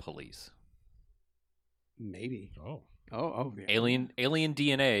use pulleys. Maybe. Oh, Yeah. Alien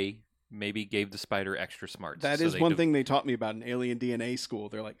DNA maybe gave the spider extra smarts. That so is they one do- thing they taught me about in alien DNA school.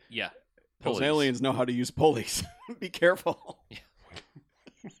 They're like, Yeah. those Pulleys. aliens know how to use pulleys. Be careful.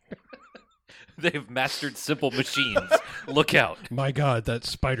 They've mastered simple machines. Look out. my God, that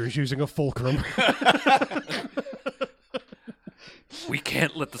spider's using a fulcrum. We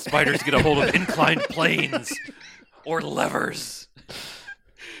can't let the spiders get a hold of inclined planes or levers.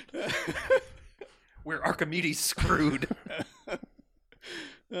 We're Archimedes screwed.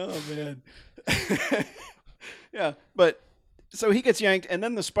 Oh, man. Yeah, but so he gets yanked, and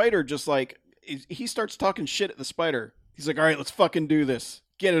then the spider just like, he starts talking shit at the spider. He's like, all right, let's fucking do this.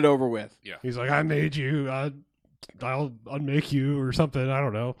 Get it over with. Yeah. He's like, I made you. I'll unmake you or something. I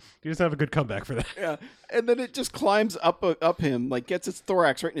don't know. He doesn't have a good comeback for that. Yeah, and then it just climbs up him, like gets its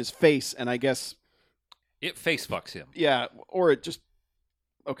thorax right in his face, and I guess, It face fucks him. yeah, or it just,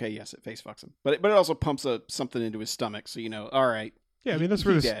 okay, yes, it face fucks him, but it also pumps something into his stomach, so all right, Yeah, I mean that's He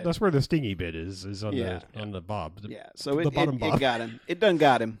where dead. that's where the stingy bit is on Yeah. the bob. yeah, so The bottom it bob. got him. It done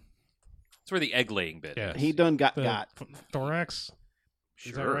got him. That's where the egg laying bit Yeah. is. He done got. The thorax.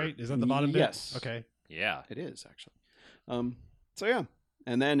 Is that right? Is that the bottom Yes. bit? Okay. Yeah. It is actually. So yeah,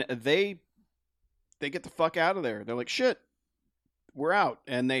 and then they get the fuck out of there. They're like, shit, we're out,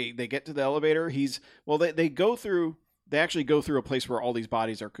 and they get to the elevator. They go through. They actually go through a place where all these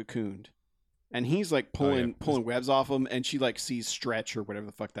bodies are cocooned, and he's like pulling webs off them, and she like sees Stretch or whatever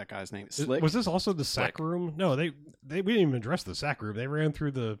the fuck that guy's name is. Slick. Was this also the sack Slick. room? No, we didn't even address the sack room. They ran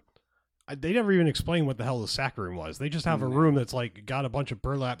through the. They never even explain what the hell the sack room was. They just have a No. room that's like got a bunch of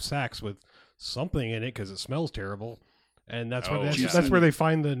burlap sacks with something in it because it smells terrible, and that's Oh, where yeah. that's where they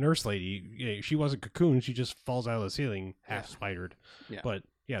find the nurse lady. Yeah, she wasn't cocooned; she just falls out of the ceiling, half Yeah. spidered. Yeah. But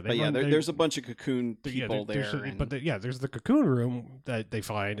yeah, there's a bunch of cocoon people there's there. there's the cocoon room that they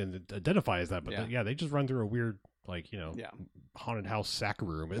find and identify as that. But Yeah. they just run through a weird like Yeah. haunted house sack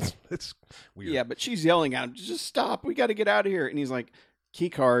room. It's weird. Yeah, but she's yelling at him, just stop. We got to get out of here. And he's like, key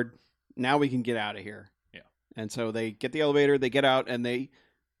card. Now we can get out of here. Yeah. And so they get the elevator, they get out, and they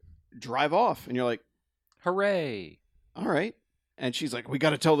drive off. And you're like, Hooray! all right. And she's like, we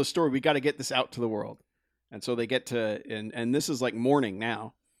got to tell the story. We got to get this out to the world. And so they get to, and this is like morning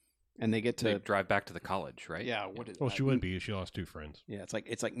now. And they get to They drive back to the college, right? Yeah, what is Well, that? she would be. She lost 2 friends. Yeah, it's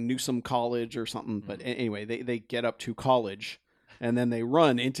like Newsom College or something. But anyway, they get up to college, and then they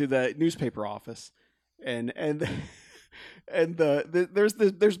run into the newspaper office, and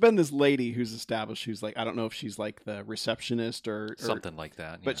there's been this lady who's established who's like, I don't know if she's like the receptionist or Something like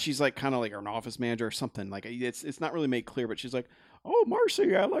that. but yeah. she's like kind of like an office manager or something. Like it's not really made clear, but she's like, oh,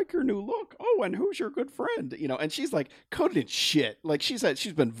 Marcy, I like your new look. Oh, and who's your good friend? And she's like coated in shit. Like she's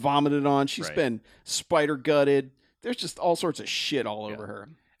been vomited on. She's Right. been spider gutted. There's just all sorts of shit all Yeah. over her.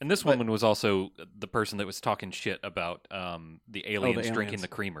 And this woman was also the person that was talking shit about the aliens drinking aliens. the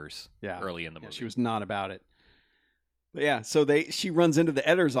creamers Yeah. early in the Yeah, movie. she was not about it. But yeah, so she runs into the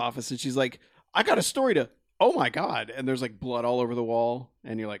editor's office and she's like, I got a story to, oh my God. And there's like blood all over the wall.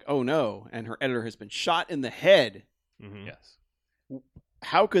 And you're like, oh no. And her editor has been shot in the head. Mm-hmm. Yes.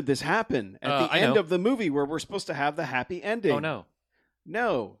 How could this happen at the I end know. of the movie where we're supposed to have the happy ending? Oh no.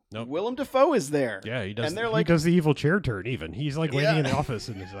 No. Nope. Willem Dafoe is there. Yeah, he does. And they're he like- does the evil chair turn. Even he's like waiting Yeah. in the office,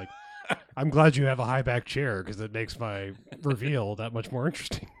 and he's like, "I'm glad you have a high back chair because it makes my reveal that much more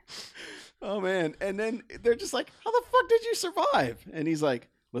interesting." Oh man. And then they're just like, how the fuck did you survive? And he's like,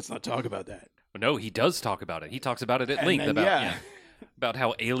 let's not talk about that. No, he does talk about it. He talks about it at And length then, about yeah. about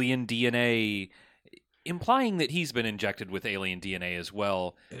how alien DNA, implying that he's been injected with alien DNA as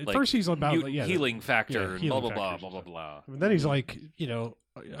well. At like, first, he's about healing factor, and healing blah blah blah factors blah and blah stuff. blah. And then he's like,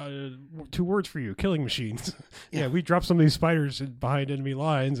 2 words for you: killing machines. Yeah. Yeah, we drop some of these spiders behind enemy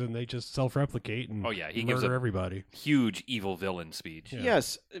lines, and they just self-replicate and Oh yeah, he gives murder a everybody. huge evil villain speech. Yeah.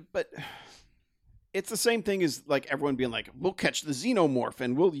 Yes, but it's the same thing as like everyone being like, we'll catch the xenomorph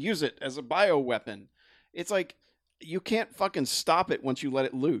and we'll use it as a bioweapon. It's like you can't fucking stop it once you let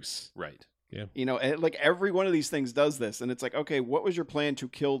it loose. Right. And like every one of these things does this, and it's like, okay, what was your plan to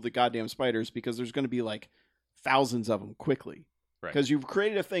kill the goddamn spiders? Because there's going to be like thousands of them quickly. Right. Because you've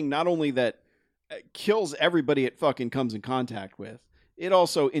created a thing not only that kills everybody it fucking comes in contact with, it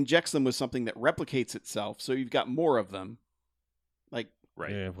also injects them with something that replicates itself, so you've got more of them. Like,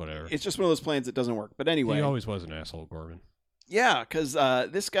 Right. Yeah, whatever. it's just one of those plans that doesn't work. But anyway, He always was an asshole, Gorman. yeah, because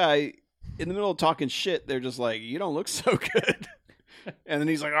this guy, in the middle of talking shit, they're just like, you don't look so good. And then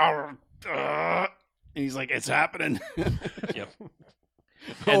he's like, oh, and he's like, it's happening. Yep.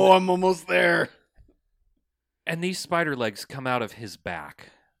 Oh, I'm almost there. And these spider legs come out of his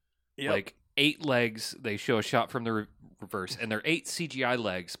back. Yep. Like 8 legs. They show a shot from the reverse, and they're 8 CGI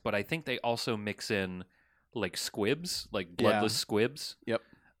legs, but I think they also mix in like squibs, like bloodless squibs. Yep.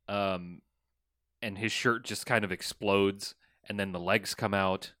 And his shirt just kind of explodes, and then the legs come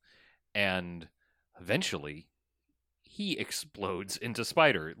out, and eventually he explodes into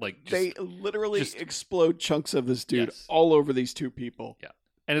spider. Like They literally just- explode chunks of this dude Yes. all over these 2 people.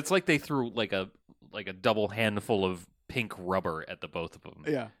 and it's like they threw like a double handful of pink rubber at the both of them.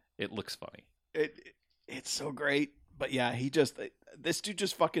 Yeah. It looks funny. It's so great. But yeah, this dude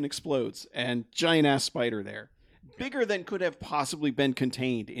just fucking explodes, and giant ass spider there. Bigger than could have possibly been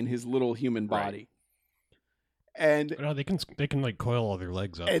contained in his little human body. And No, they can like coil all their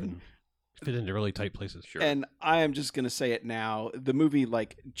legs up And- and fit into really tight places. Sure. And I am just going to say it now. The movie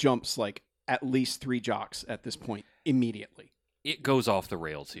like jumps like at least 3 jocks at this point immediately. It goes off the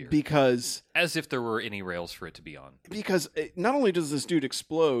rails here. Because As if there were any rails for it to be on. not only does this dude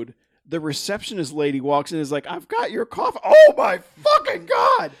explode, the receptionist lady walks in and is like, I've got your coffee. Oh my fucking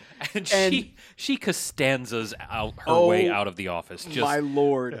God. And And- she Costanzas out her Oh, way out of the office. Just My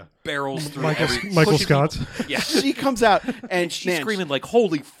Lord. Yeah. barrels through Michael pushing Scott. people. Yeah. She comes out and She's screaming like,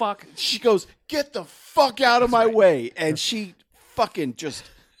 holy fuck. She goes, get the fuck out of my way. And she fucking just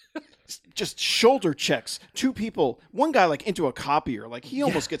shoulder checks 2 people. One guy like into a copier. Like he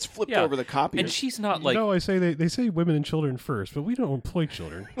almost gets flipped Yeah. over the copier. And she's not You like... know, I say they say women and children first, but we don't employ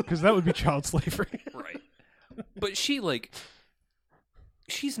children because that would be child slavery. Right. But she's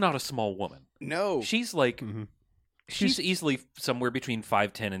not a small woman. no. She's like... Mhm. She's easily somewhere between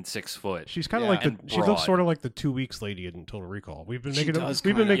 5'10" and 6 foot. She's kind of Yeah. like And she looks broad. sort of like the 2 weeks lady in Total Recall. We've been She making does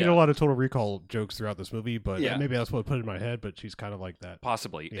we've been kinda, making yeah. a lot of Total Recall jokes throughout this movie, but Yeah. maybe that's what put it in my head. But she's kind of like that.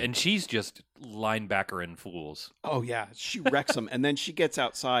 Possibly. Yeah. And she's just linebacker and fools. Oh yeah, she wrecks them, and then she gets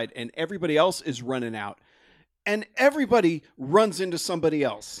outside, and everybody else is running out, and everybody runs into somebody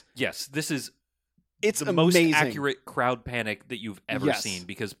else. Yes, this is It's the amazing. most accurate crowd panic that you've ever Yes. seen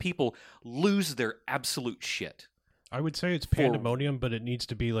because people lose their absolute shit. I would say it's For- pandemonium, but it needs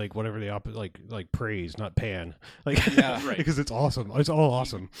to be like whatever the opposite, like praise, not pan. Like, Yeah. Right. because it's awesome. It's all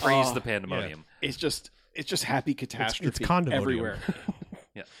awesome. Praise Oh, the pandemonium. It's just happy catastrophe It's condemonium. everywhere.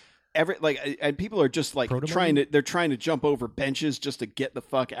 Yeah. And people are just like Protomonium? they're trying to jump over benches just to get the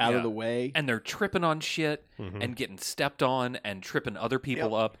fuck out of Yeah. the way. And they're tripping on shit Mhm. and getting stepped on and tripping other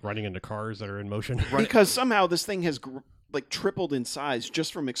people up. Running into cars that are in motion. Because somehow this thing has like tripled in size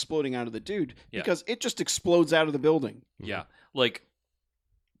just from exploding out of the dude. Yeah. Because it just explodes out of the building. Yeah.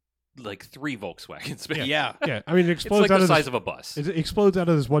 Like 3 Volkswagens. man. Yeah. Yeah, I mean, it It's explodes like out the of size this, of a bus. it explodes out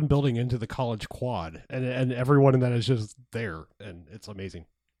of this one building into the college quad, and everyone in that is just there, and it's amazing.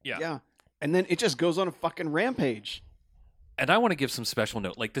 Yeah. And then it just goes on a fucking rampage. And I want to give some special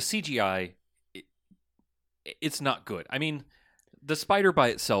note. Like the CGI, it's not good. I mean, the spider by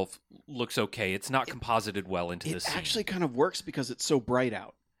itself looks okay. It's not composited well into the It scene. actually kind of works because it's so bright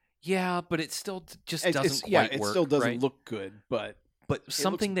out. Yeah, but it still just It's- doesn't yeah, quite it work. still doesn't right? look good, but But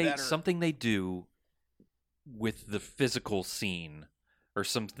something looks better. something they do with the physical scene, or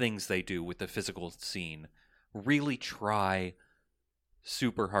some things they do with the physical scene, really try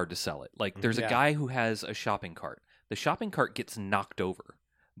super hard to sell it. Like there's Yeah. a guy who has a shopping cart. The shopping cart gets knocked over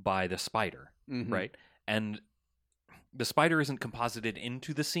by the spider, Mhm. right? And the spider isn't composited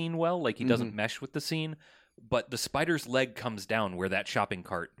into the scene well, like he doesn't mesh with the scene, but the spider's leg comes down where that shopping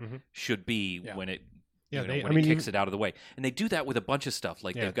cart Mhm. should be Yeah. when it Yeah, when it kicks it out of the way. And they do that with a bunch of stuff.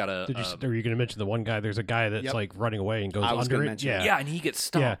 Like Yeah. they've got a Are you going to mention the one guy? There's a guy that's Yep. like running away and goes I was under gonna it. mention Yeah. that. yeah, and he gets Yeah.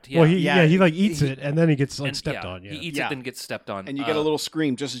 stomped. Yeah. Well, he Yeah, like eats he- it and then he gets like And, stepped on. Yeah. He eats Yeah. it, then gets stepped on. And you get a little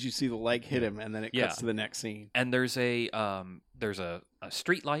scream just as you see the leg hit him, and then it Yeah. cuts to the next scene. And there's a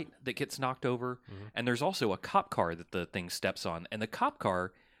street light that gets knocked over, Mhm. and there's also a cop car that the thing steps on, and the cop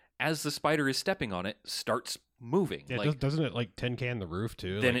car, as the spider is stepping on it, starts moving. Yeah, like doesn't it like tin can the roof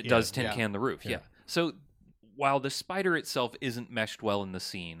too? then Like, it does yeah. tin can the roof. Yeah. Yeah. So while the spider itself isn't meshed well in the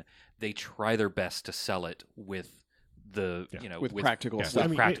scene, they try their best to sell it with the Yeah. With practical yeah, stuff. I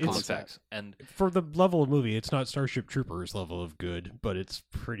mean, practical it's- effects. And For the level of movie, it's not Starship Troopers level of good, but it's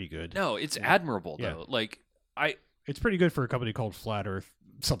pretty good. no, it's Yeah. admirable Yeah. though. Like It's pretty good for a company called Flat Earth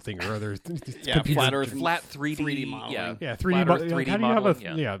something or other. Yeah, Computer- Flat Earth flat 3D, 3D modeling. yeah. Yeah, 3D, Flat Earth 3D how do you have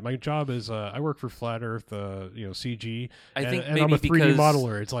modeling, yeah. My job is I work for Flat Earth, CG. I think and maybe I'm a 3D because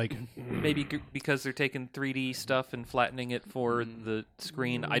modeler. It's like maybe because they're taking 3D stuff and flattening it for the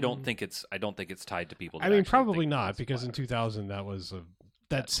screen. I don't think it's tied to people. I that mean, actually probably think not it's because in flat. 2000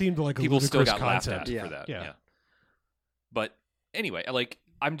 that seemed like a people still ludicrous got laughed concept. at Yeah. for that. Yeah. Yeah. But anyway, like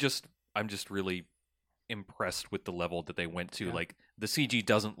I'm just really impressed with the level that they went to. Yeah. Like the CG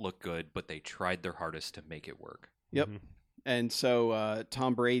doesn't look good, but they tried their hardest to make it work. Yep. Mhm. And so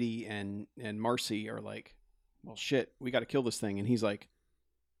Tom Brady and Marcy are like, well, shit, we got to kill this thing. And he's like,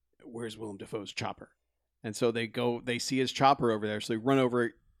 where's Willem Dafoe's chopper? And so they see his chopper over there. So they run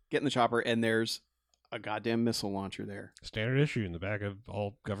over, get in the chopper, and there's a goddamn missile launcher there. Standard issue in the back of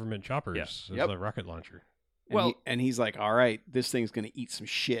all government choppers Yeah. is Yep. a rocket launcher. And Well- he's like, all right, this thing's going to eat some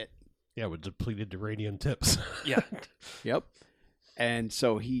shit. Yeah, with depleted uranium tips. Yeah. Yep. And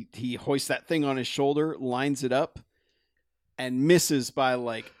so he hoists that thing on his shoulder, lines it up, and misses by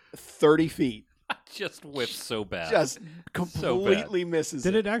like 30 feet. Just whiffed so bad. Just completely misses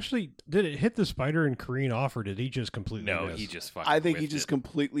Did it hit the spider and careen off, or did he just completely no, miss? he just fucking. I think he whiffed just it.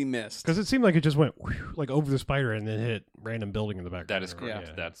 completely missed. Because it seemed like it just went whew, like over the spider and then hit random building in the background. That is correct.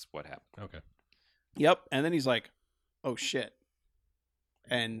 Yeah. That's what happened. Okay. Yep. And then he's like, oh shit.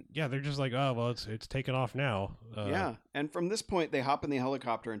 And Yeah, they're just like, oh well, it's taken off now. yeah. And from this point, they hop in the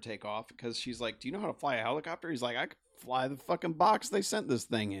helicopter and take off because she's like, do you know how to fly a helicopter? He's like, I could fly the fucking box they sent this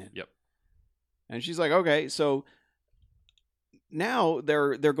thing in. Yep. And she's like, okay. So now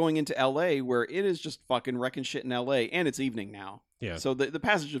they're going into LA where it is just fucking wrecking shit in LA, and it's evening now. Yeah. So the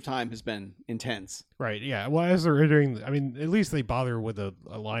passage of time has been intense. Right. Yeah. Well, as they're entering, I mean, at least they bother with a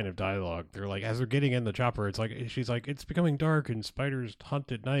line of dialogue. They're like, as they're getting in the chopper, it's like she's like, it's becoming dark and spiders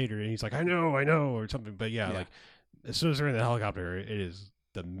hunt at night, or and he's like, I know, or something. But yeah, Yeah. like as soon as they're in the helicopter, it is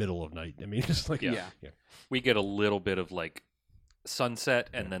the middle of night. I mean, just like Yeah. We get a little bit of like sunset,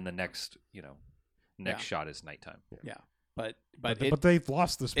 and then the next shot is nighttime. But but they've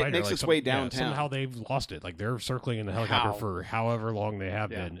lost the spider. makes like, its way yeah, downtown. somehow they've lost it. Like they're circling in the helicopter How? for however long they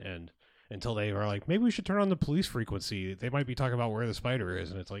have Yeah. been, and until they are like, maybe we should turn on the police frequency. They might be talking about where the spider is,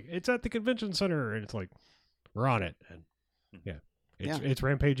 and it's like it's at the convention center, and it's like we're on it, and it's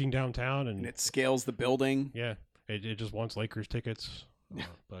rampaging downtown, and it scales the building. yeah, it just wants Lakers tickets,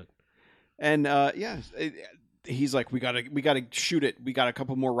 but And he's like, we gotta shoot it. We got a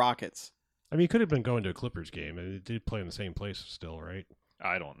couple more rockets. I mean, it could have been going to a Clippers game, and it did play in the same place still, right?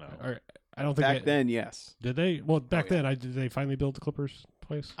 I don't know. I don't think Back then, yes. did they? Well, back yeah. then, did they finally build the Clippers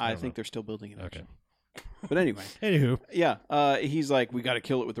place? I don't think know. they're still building it. Okay. Actually. But anyway, Anywho, yeah. He's like, we got to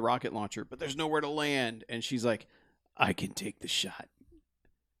kill it with the rocket launcher, but there's nowhere to land. And she's like, I can take the shot.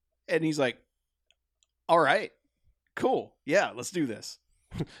 And he's like, all right, cool. Yeah, let's do this.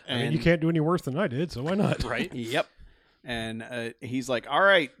 I mean, you can't do any worse than I did, so why not? Right? Yep. And he's like, all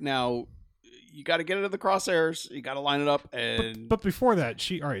right, now you got to get into the crosshairs. You got to line it up. And But before that,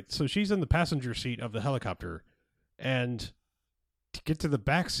 so she's in the passenger seat of the helicopter, and to get to the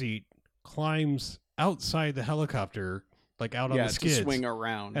back seat, climbs outside the helicopter, like out on the skids, to swing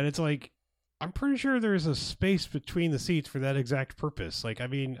around. and it's like, I'm pretty sure there's a space between the seats for that exact purpose. Like, I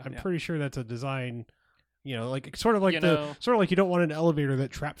mean, I'm pretty sure that's a design. Like sort of like sort of like you don't want an elevator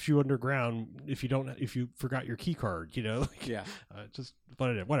that traps you underground if you forgot your key card. Like, yeah. Just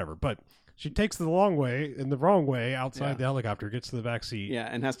whatever. But she takes the long way and the wrong way outside the helicopter, gets to the back seat. Yeah,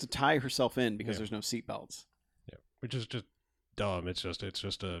 and has to tie herself in because there's no seatbelts. Yeah, which is just dumb. It's just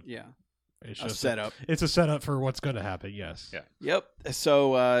a a setup. It's a setup for what's going to happen. Yes. Yeah. Yep.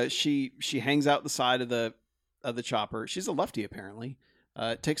 So she hangs out the side of the chopper. She's a lefty apparently.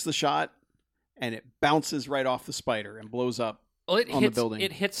 Takes the shot, and it bounces right off the spider and blows up Well, on the building.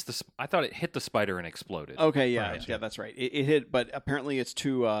 It hits I thought it hit the spider and exploded. Okay, yeah, Right. yeah, that's right. It hit, but apparently it's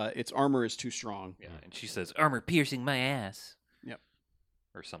too. Its armor is too strong. Yeah, and she says, "Armor piercing my ass." Yep.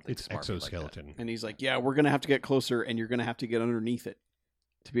 Or something. It's smarmy exoskeleton. Like And he's like, "Yeah, we're gonna have to get closer, and you're gonna have to get underneath it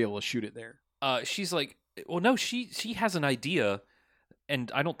to be able to shoot it there." She's like, well, no, she has an idea,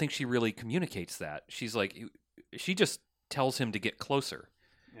 and I don't think she really communicates that. She's like, she just tells him to get closer.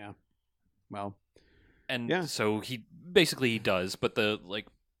 Yeah. Well, and so he basically does, but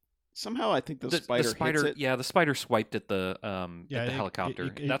somehow I think the spider hits it. Yeah, the spider swiped at the helicopter.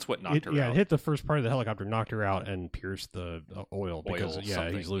 That's what knocked her out. Yeah, it hit the first part of the helicopter, knocked her out, and pierced the oil because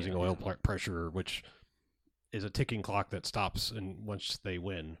he's losing oil pressure, which is a ticking clock that stops and once they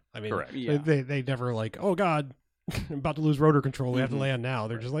win. I mean, correct. Yeah. They never like, oh God, I'm about to lose rotor control. We have to land now.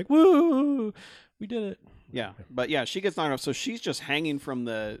 They're just like, woo, we did it. Yeah, but yeah, she gets knocked off, so she's just hanging from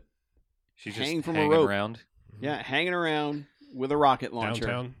the. She's hanging just from hanging a rope. around. Yeah, hanging around with a rocket launcher.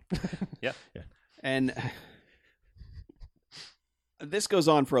 Downtown. Yeah. And this goes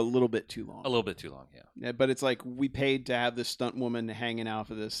on for a little bit too long. A little bit too long, yeah. Yeah, but it's like we paid to have this stunt woman hanging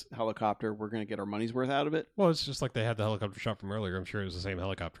out of this helicopter. We're going to get our money's worth out of it. Well, it's just like they had the helicopter shot from earlier. I'm sure it was the same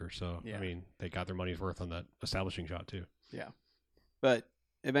helicopter. So, Yeah. I mean, they got their money's worth on that establishing shot, too. Yeah. But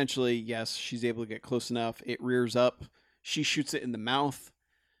eventually, yes, she's able to get close enough. It rears up. She shoots it in the mouth.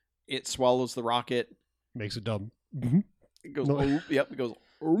 It swallows the rocket. Makes it dumb. It goes, No. It goes,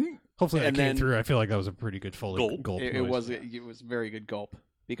 "Oop." Hopefully that And came then- through. I feel like that was a pretty good Foley gulp. It noise. was a very good gulp.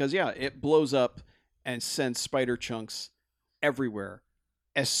 Because, yeah, it blows up and sends spider chunks everywhere,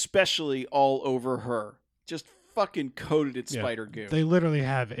 especially all over her. Just fucking coated in Yeah. spider goo. They literally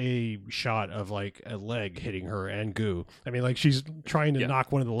have a shot of like a leg hitting her and goo. I mean, like she's trying to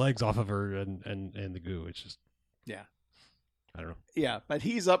knock one of the legs off of her and the goo. It's just, Yeah. I don't know. Yeah, but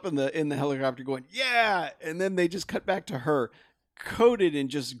he's up in the helicopter going, yeah, and then they just cut back to her, coated in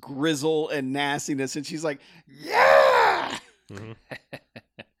just grizzle and nastiness, and she's like, yeah, Mm-hmm.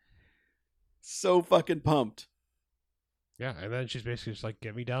 so fucking pumped. Yeah, and then she's basically just like,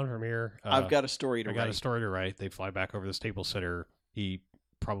 "Get me down from here. I've got a story to I write. got a story to write." They fly back over the Staples Center. He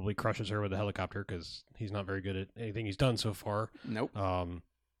probably crushes her with a helicopter because he's not very good at anything he's done so far. Nope.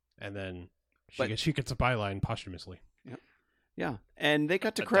 And then she gets a byline posthumously. Yeah, and they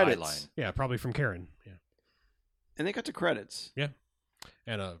cut to A credits. die line. Yeah, probably from Karen. Yeah, And they cut to credits.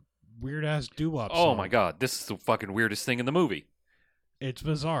 and a weird ass doo-wop. Oh song. my god, this is the fucking weirdest thing in the movie. It's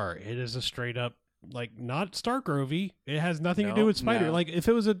bizarre. It is a straight up like not Stargrovey. It has nothing to do No, with spider. no. Like if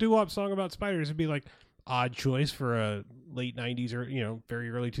it was a doo-wop song about spiders, it'd be like odd choice for a late '90s or very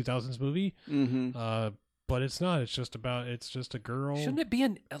early 2000s movie. Mm-hmm. But it's not. It's just a girl. Shouldn't it be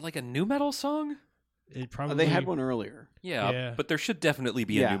like a new metal song? It probably They had one earlier. Yeah, but there should definitely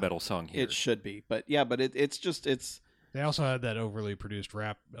be a Yeah. new metal song here. It should be, but it's They also had that overly produced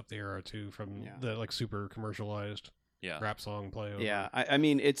rap up the era too, from Yeah. the like super commercialized yeah. rap song play. Over. yeah. I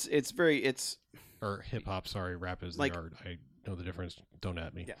mean, it's Or hip hop. Sorry, rap is Like- the art. I know the difference. Don't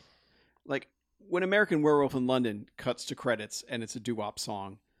at me. Yeah. like when American Werewolf in London cuts to credits and it's a doo-wop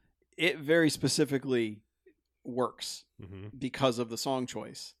song, it very specifically works Mm-hmm. because of the song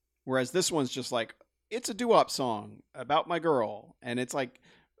choice. Whereas this one's just like, it's a doo-wop song about my girl, and it's like,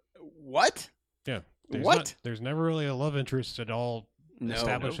 what? There's What? there's never really a love interest at all No.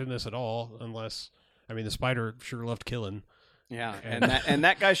 established in this at all, unless the spider sure loved killing. Yeah, and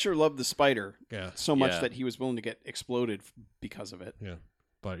that guy sure loved the spider Yeah. so much Yeah. that he was willing to get exploded because of it. Yeah.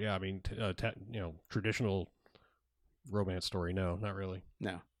 But yeah, I mean, traditional romance story. No, not really.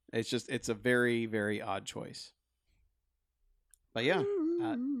 No, it's a very, very odd choice. But yeah,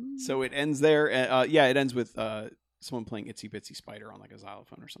 so it ends there. It ends with someone playing Itsy Bitsy Spider on like a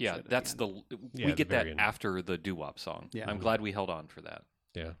xylophone or something. Yeah, that's we get that after the doo-wop song. Yeah. I'm glad we held on for that.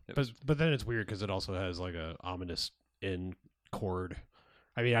 Yeah, but then it's weird because it also has like a ominous end chord.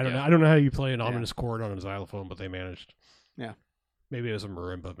 I mean, I don't know how you play an ominous chord on a xylophone, but they managed. Yeah, maybe it was a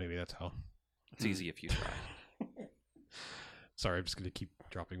marimba. Maybe that's how. It's easy if you try. Sorry, I'm just gonna keep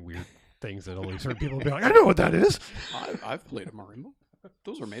dropping weird things that only certain people will be like, I know what that is. I've played a marimba.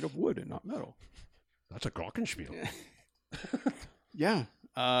 Those are made of wood and not metal. That's a glockenspiel. Yeah.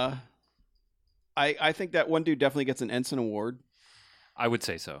 I think that one dude definitely gets an ensign award. I would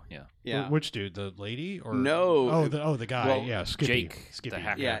say so. Yeah. Yeah. Which dude? The lady or no? The guy. Well, yeah, Skippy. Jake, the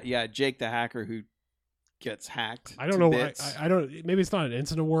hacker. Yeah, Jake the hacker who gets hacked. I don't know. I don't. Maybe it's not an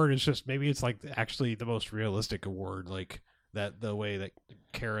ensign award. It's just maybe it's like actually the most realistic award. Like that the way that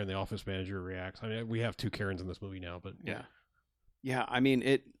Karen, the office manager, reacts. I mean, we have 2 Karens in this movie now, but yeah. I mean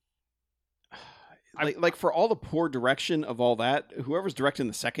it. Like for all the poor direction of all that, whoever's directing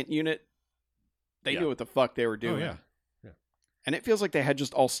the second unit, they knew what the fuck they were doing. Oh, yeah. And it feels like they had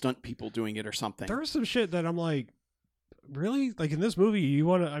just all stunt people doing it or something. There was some shit that I'm like, really? Like in this movie, you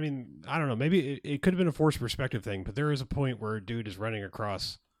want to, I mean, I don't know, maybe it could have been a forced perspective thing, but there is a point where a dude is running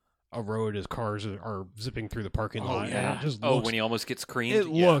across a road as cars are zipping through the parking lot. Yeah. And it just when he almost gets creamed? It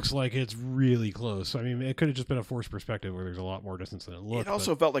looks like it's really close. I mean, it could have just been a forced perspective where there's a lot more distance than it looked. It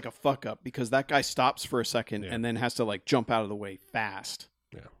also felt like a fuck up because that guy stops for a second and then has to like jump out of the way fast.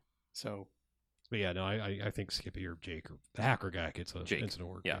 Yeah. So... But yeah, no, I think Skippy or Jake or the hacker guy gets a instant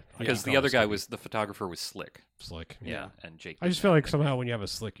award. Yeah, because the other guy the photographer was Slick. Slick. Yeah, and Jake. I just feel like somehow when you have a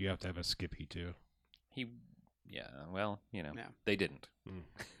Slick, you have to have a Skippy too. They didn't.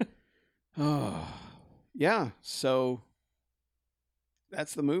 Oh, yeah. So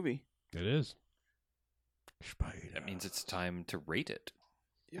that's the movie. It is. That means it's time to rate it.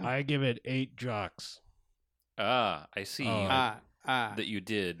 Yeah. I give it 8 jocks. I see that you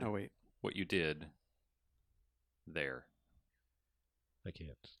did. Oh wait. What you did there. I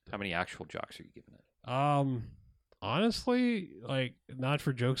can't. How many actual jocks are you giving it? Honestly, like not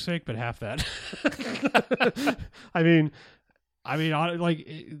for joke's sake, but half that. I mean, like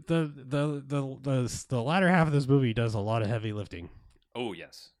the latter half of this movie does a lot of heavy lifting. Oh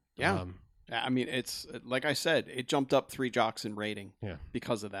yes. Yeah. I mean, it's like I said, it jumped up 3 jocks in rating. Yeah.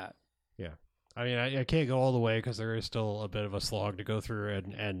 Because of that. Yeah. I mean, I can't go all the way because there is still a bit of a slog to go through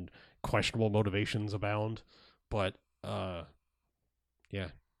and questionable motivations abound. But, yeah,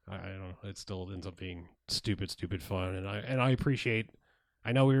 I don't know. It still ends up being stupid fun. And I appreciate,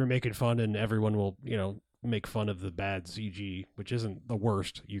 I know we were making fun and everyone will, make fun of the bad CG, which isn't the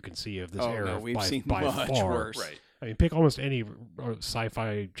worst you can see of this era. No, we've seen by much far. worse. Right. I mean, pick almost any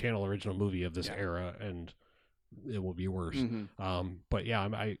sci-fi channel original movie of this era and it will be worse. Mm-hmm. But yeah,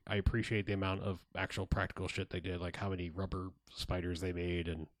 I appreciate the amount of actual practical shit they did, like how many rubber spiders they made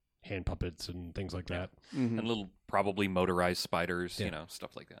and hand puppets and things like that. Mm-hmm. And little probably motorized spiders,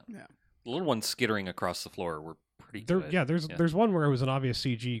 stuff like that. Yeah. The little ones skittering across the floor were pretty good. Yeah, there's one where it was an obvious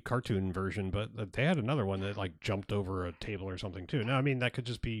CG cartoon version, but they had another one that like jumped over a table or something too. No, I mean that could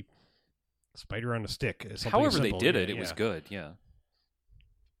just be spider on a stick. However simple. they did it, it was good. Yeah.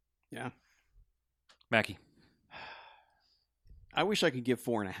 Yeah. Mackie. I wish I could give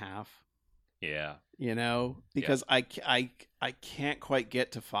 4.5. Yeah. Because I can't quite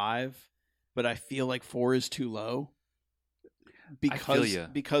get to 5, but I feel like 4 is too low.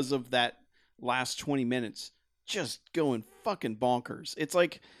 Because of that last 20 minutes just going fucking bonkers. It's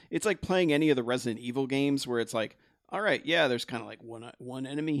like playing any of the Resident Evil games where it's like, all right, yeah, there's kind of like one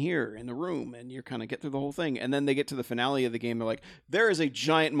enemy here in the room, and you're kind of get through the whole thing, and then they get to the finale of the game. They're like, there is a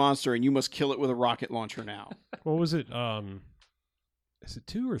giant monster, and you must kill it with a rocket launcher now. What was it? Is it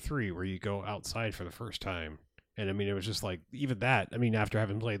 2 or 3 where you go outside for the first time? And I mean, it was just like, even that, I mean, after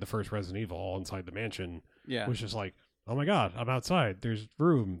having played the first Resident Evil all inside the mansion, was just like, oh my God, I'm outside. There's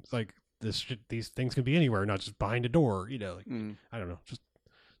room. It's like these things can be anywhere, not just behind a door, I don't know, just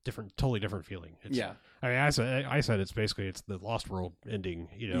totally different feeling. I mean, I said it's the Lost World ending,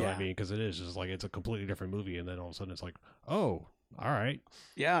 I mean, because it is just like, it's a completely different movie. And then all of a sudden it's like, oh, all right.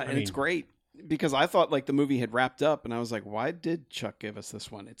 Yeah. And it's great. Because I thought like the movie had wrapped up, and I was like, "Why did Chuck give us this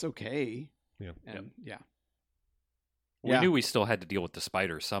one? It's okay." Yeah, and we knew we still had to deal with the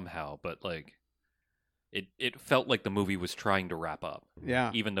spider somehow, but like, it felt like the movie was trying to wrap up. Yeah,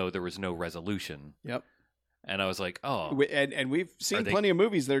 even though there was no resolution. Yep. And I was like, "Oh," and we've seen plenty of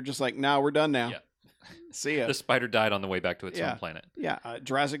movies that are just like, "No, we're done now." Yeah. See ya. The spider died on the way back to its Yeah. own planet. Yeah,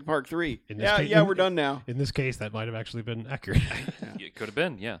 Jurassic Park 3. In this Yeah, case- yeah, in- we're done now. In this case, that might have actually been accurate. It could have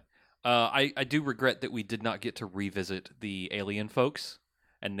been, yeah. I do regret that we did not get to revisit the alien folks,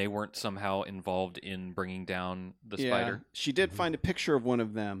 and they weren't somehow involved in bringing down the spider. She did Mhm. find a picture of one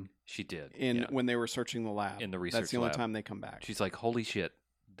of them She did. in yeah. when they were searching the lab. In the research That's the only lab. time they come back. She's like, holy shit,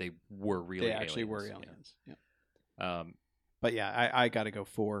 they were really they actually were aliens. aliens. Yeah. Yeah. But yeah, I got to go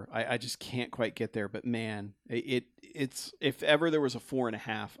 4. I just can't quite get there. But man, it's if ever there was a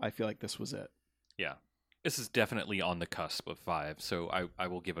 4.5, I feel like this was it. Yeah. This is definitely on the cusp of 5, so I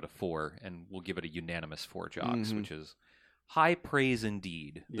will give it a 4, and we'll give it a unanimous 4 jocks, Mhm. which is high praise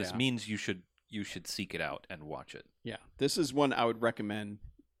indeed. This Yeah. means you should seek it out and watch it. Yeah, this is one I would recommend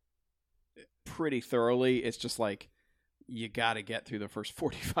pretty thoroughly. It's just like you got to get through the first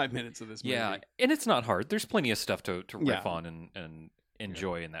 45 minutes of this movie. Yeah, and it's not hard. There's plenty of stuff to riff Yeah. on and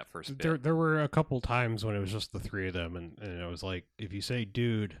enjoy in that first bit. There were a couple times when it was just the 3 of them, and it was like, if you say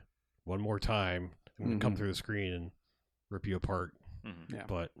 "dude" one more time, I'm gonna come Mhm. through the screen and rip you apart. Mhm. Yeah.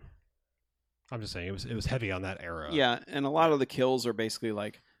 But I'm just saying, it was heavy on that era. Yeah, and a lot of the kills are basically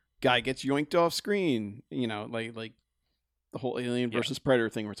like guy gets yoinked off screen, like the whole Alien Yeah. versus Predator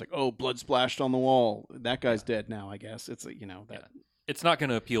thing where it's like, oh, blood splashed on the wall. That guy's dead now, I guess. It's that Yeah. It's not going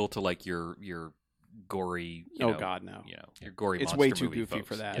to appeal to like your gory. God, no. Your gory. It's monster way too movie goofy folks.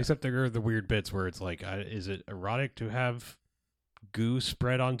 for that. Yeah. Except there are the weird bits where it's like, is it erotic to have goo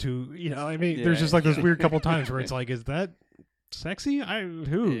spread onto? I mean, there's just like those Yeah. weird couple times where it's like, is that sexy?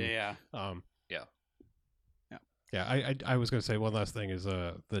 Who? Yeah. Yeah, I was gonna say one last thing is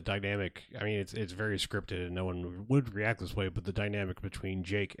the dynamic. I mean, it's very scripted and no one would react this way, but the dynamic between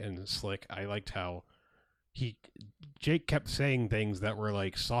Jake and Slick, I liked how Jake kept saying things that were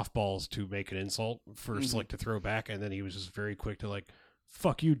like softballs to make an insult for Mhm. Slick to throw back, and then he was just very quick to like,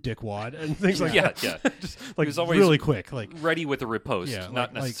 "Fuck you, dickwad," and things like Yeah, that. yeah. Just, like was always really quick, like. Ready with a riposte, Yeah,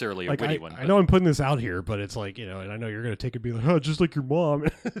 not like- necessarily Like a witty I, one. I but- know I'm putting this out here, but it's like, and I know you're gonna take it and be like, "Oh, just like your mom."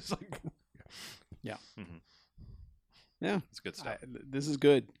 It's like, Yeah. It's good stuff. This is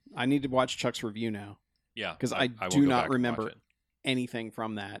good. I need to watch Chuck's review now. Yeah, 'cause I will do go not back and watch remember it. Anything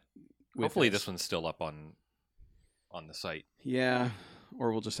from that. with Hopefully, this one's still up on the site. Yeah.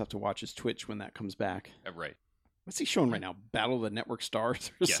 Or we'll just have to watch his Twitch when that comes back. Right. What's he showing right now? Battle of the Network Stars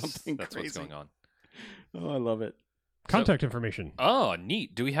or Yes, something that's crazy? what's going on. Oh, I love it. contact information. Oh,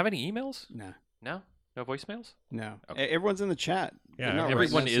 neat. Do we have any emails? Nah. No? No voicemails? No. Okay. Everyone's in the chat. Yeah, They're not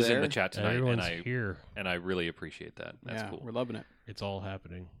Everyone writing us is in there. the chat tonight, Everyone's and here. I really appreciate that. That's Yeah, cool. we're loving it. It's all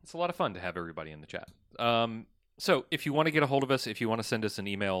happening. It's a lot of fun to have everybody in the chat. So if you want to get a hold of us, if you want to send us an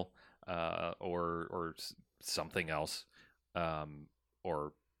email or something else,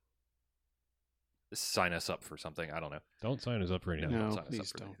 or sign us up for something, I don't know. Don't sign us up for anything. don't No, sign us up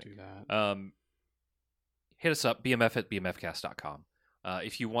please for don't do anything. that. Hit us up, bmf@bmfcast.com.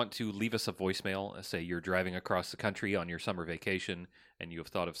 If you want to leave us a voicemail, say you're driving across the country on your summer vacation and you have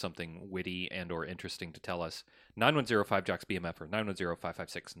thought of something witty and or interesting to tell us, 910-5JOCKS-BMF or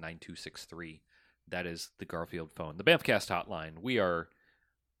 910-556-9263. That is the Garfield phone. The BMFcast hotline. We are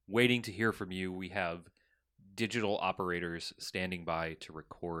waiting to hear from you. We have digital operators standing by to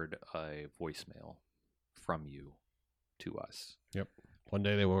record a voicemail from you to us. One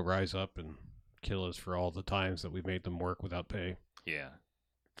day they will rise up and kill us for all the times that we made them work without pay. Yeah.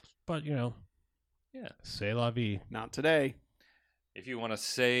 But, Yeah. c'est la vie. Not today. If you want to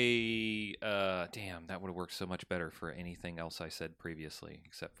say, damn, that would have worked so much better for anything else I said previously,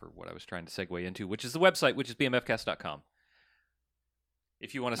 except for what I was trying to segue into, which is the website, which is bmfcast.com.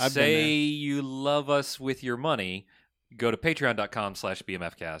 If you want to I've been say there. you love us with your money, go to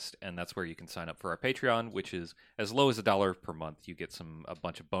patreon.com/bmfcast, and that's where you can sign up for our Patreon, which is as low as $1 per month. You get a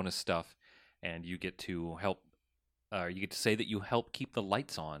bunch of bonus stuff, and you get to help. You get to say that you help keep the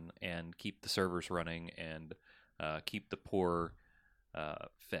lights on and keep the servers running and keep the poor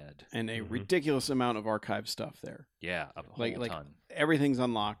fed. And a Mhm. ridiculous amount of archive stuff there. Yeah, a whole Like- ton. Everything's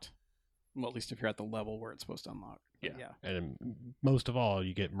unlocked. Well, at least if you're at the level where it's supposed to unlock. But Yeah. And most of all,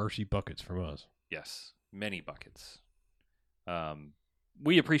 you get mercy buckets from us. Yes, many buckets.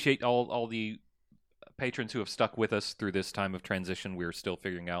 We appreciate all the patrons who have stuck with us through this time of transition. We're still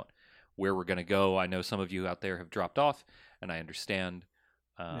figuring out where we're going to go. I know some of you out there have dropped off, and I understand.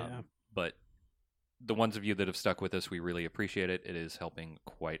 Yeah. But the ones of you that have stuck with us, we really appreciate it. It is helping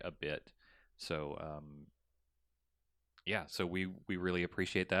quite a bit. So, so we really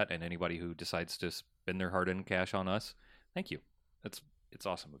appreciate that. And anybody who decides to spend their hard-earned cash on us, thank you. It's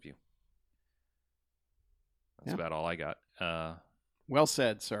awesome of you. That's Yeah. about all I got. Well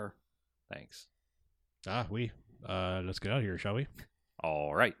said, sir. Thanks. Let's get out of here, shall we?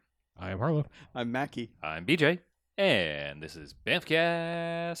 All right. I am Harlow. I'm Mackie. I'm BJ, and this is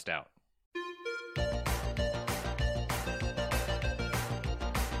BMFcast out.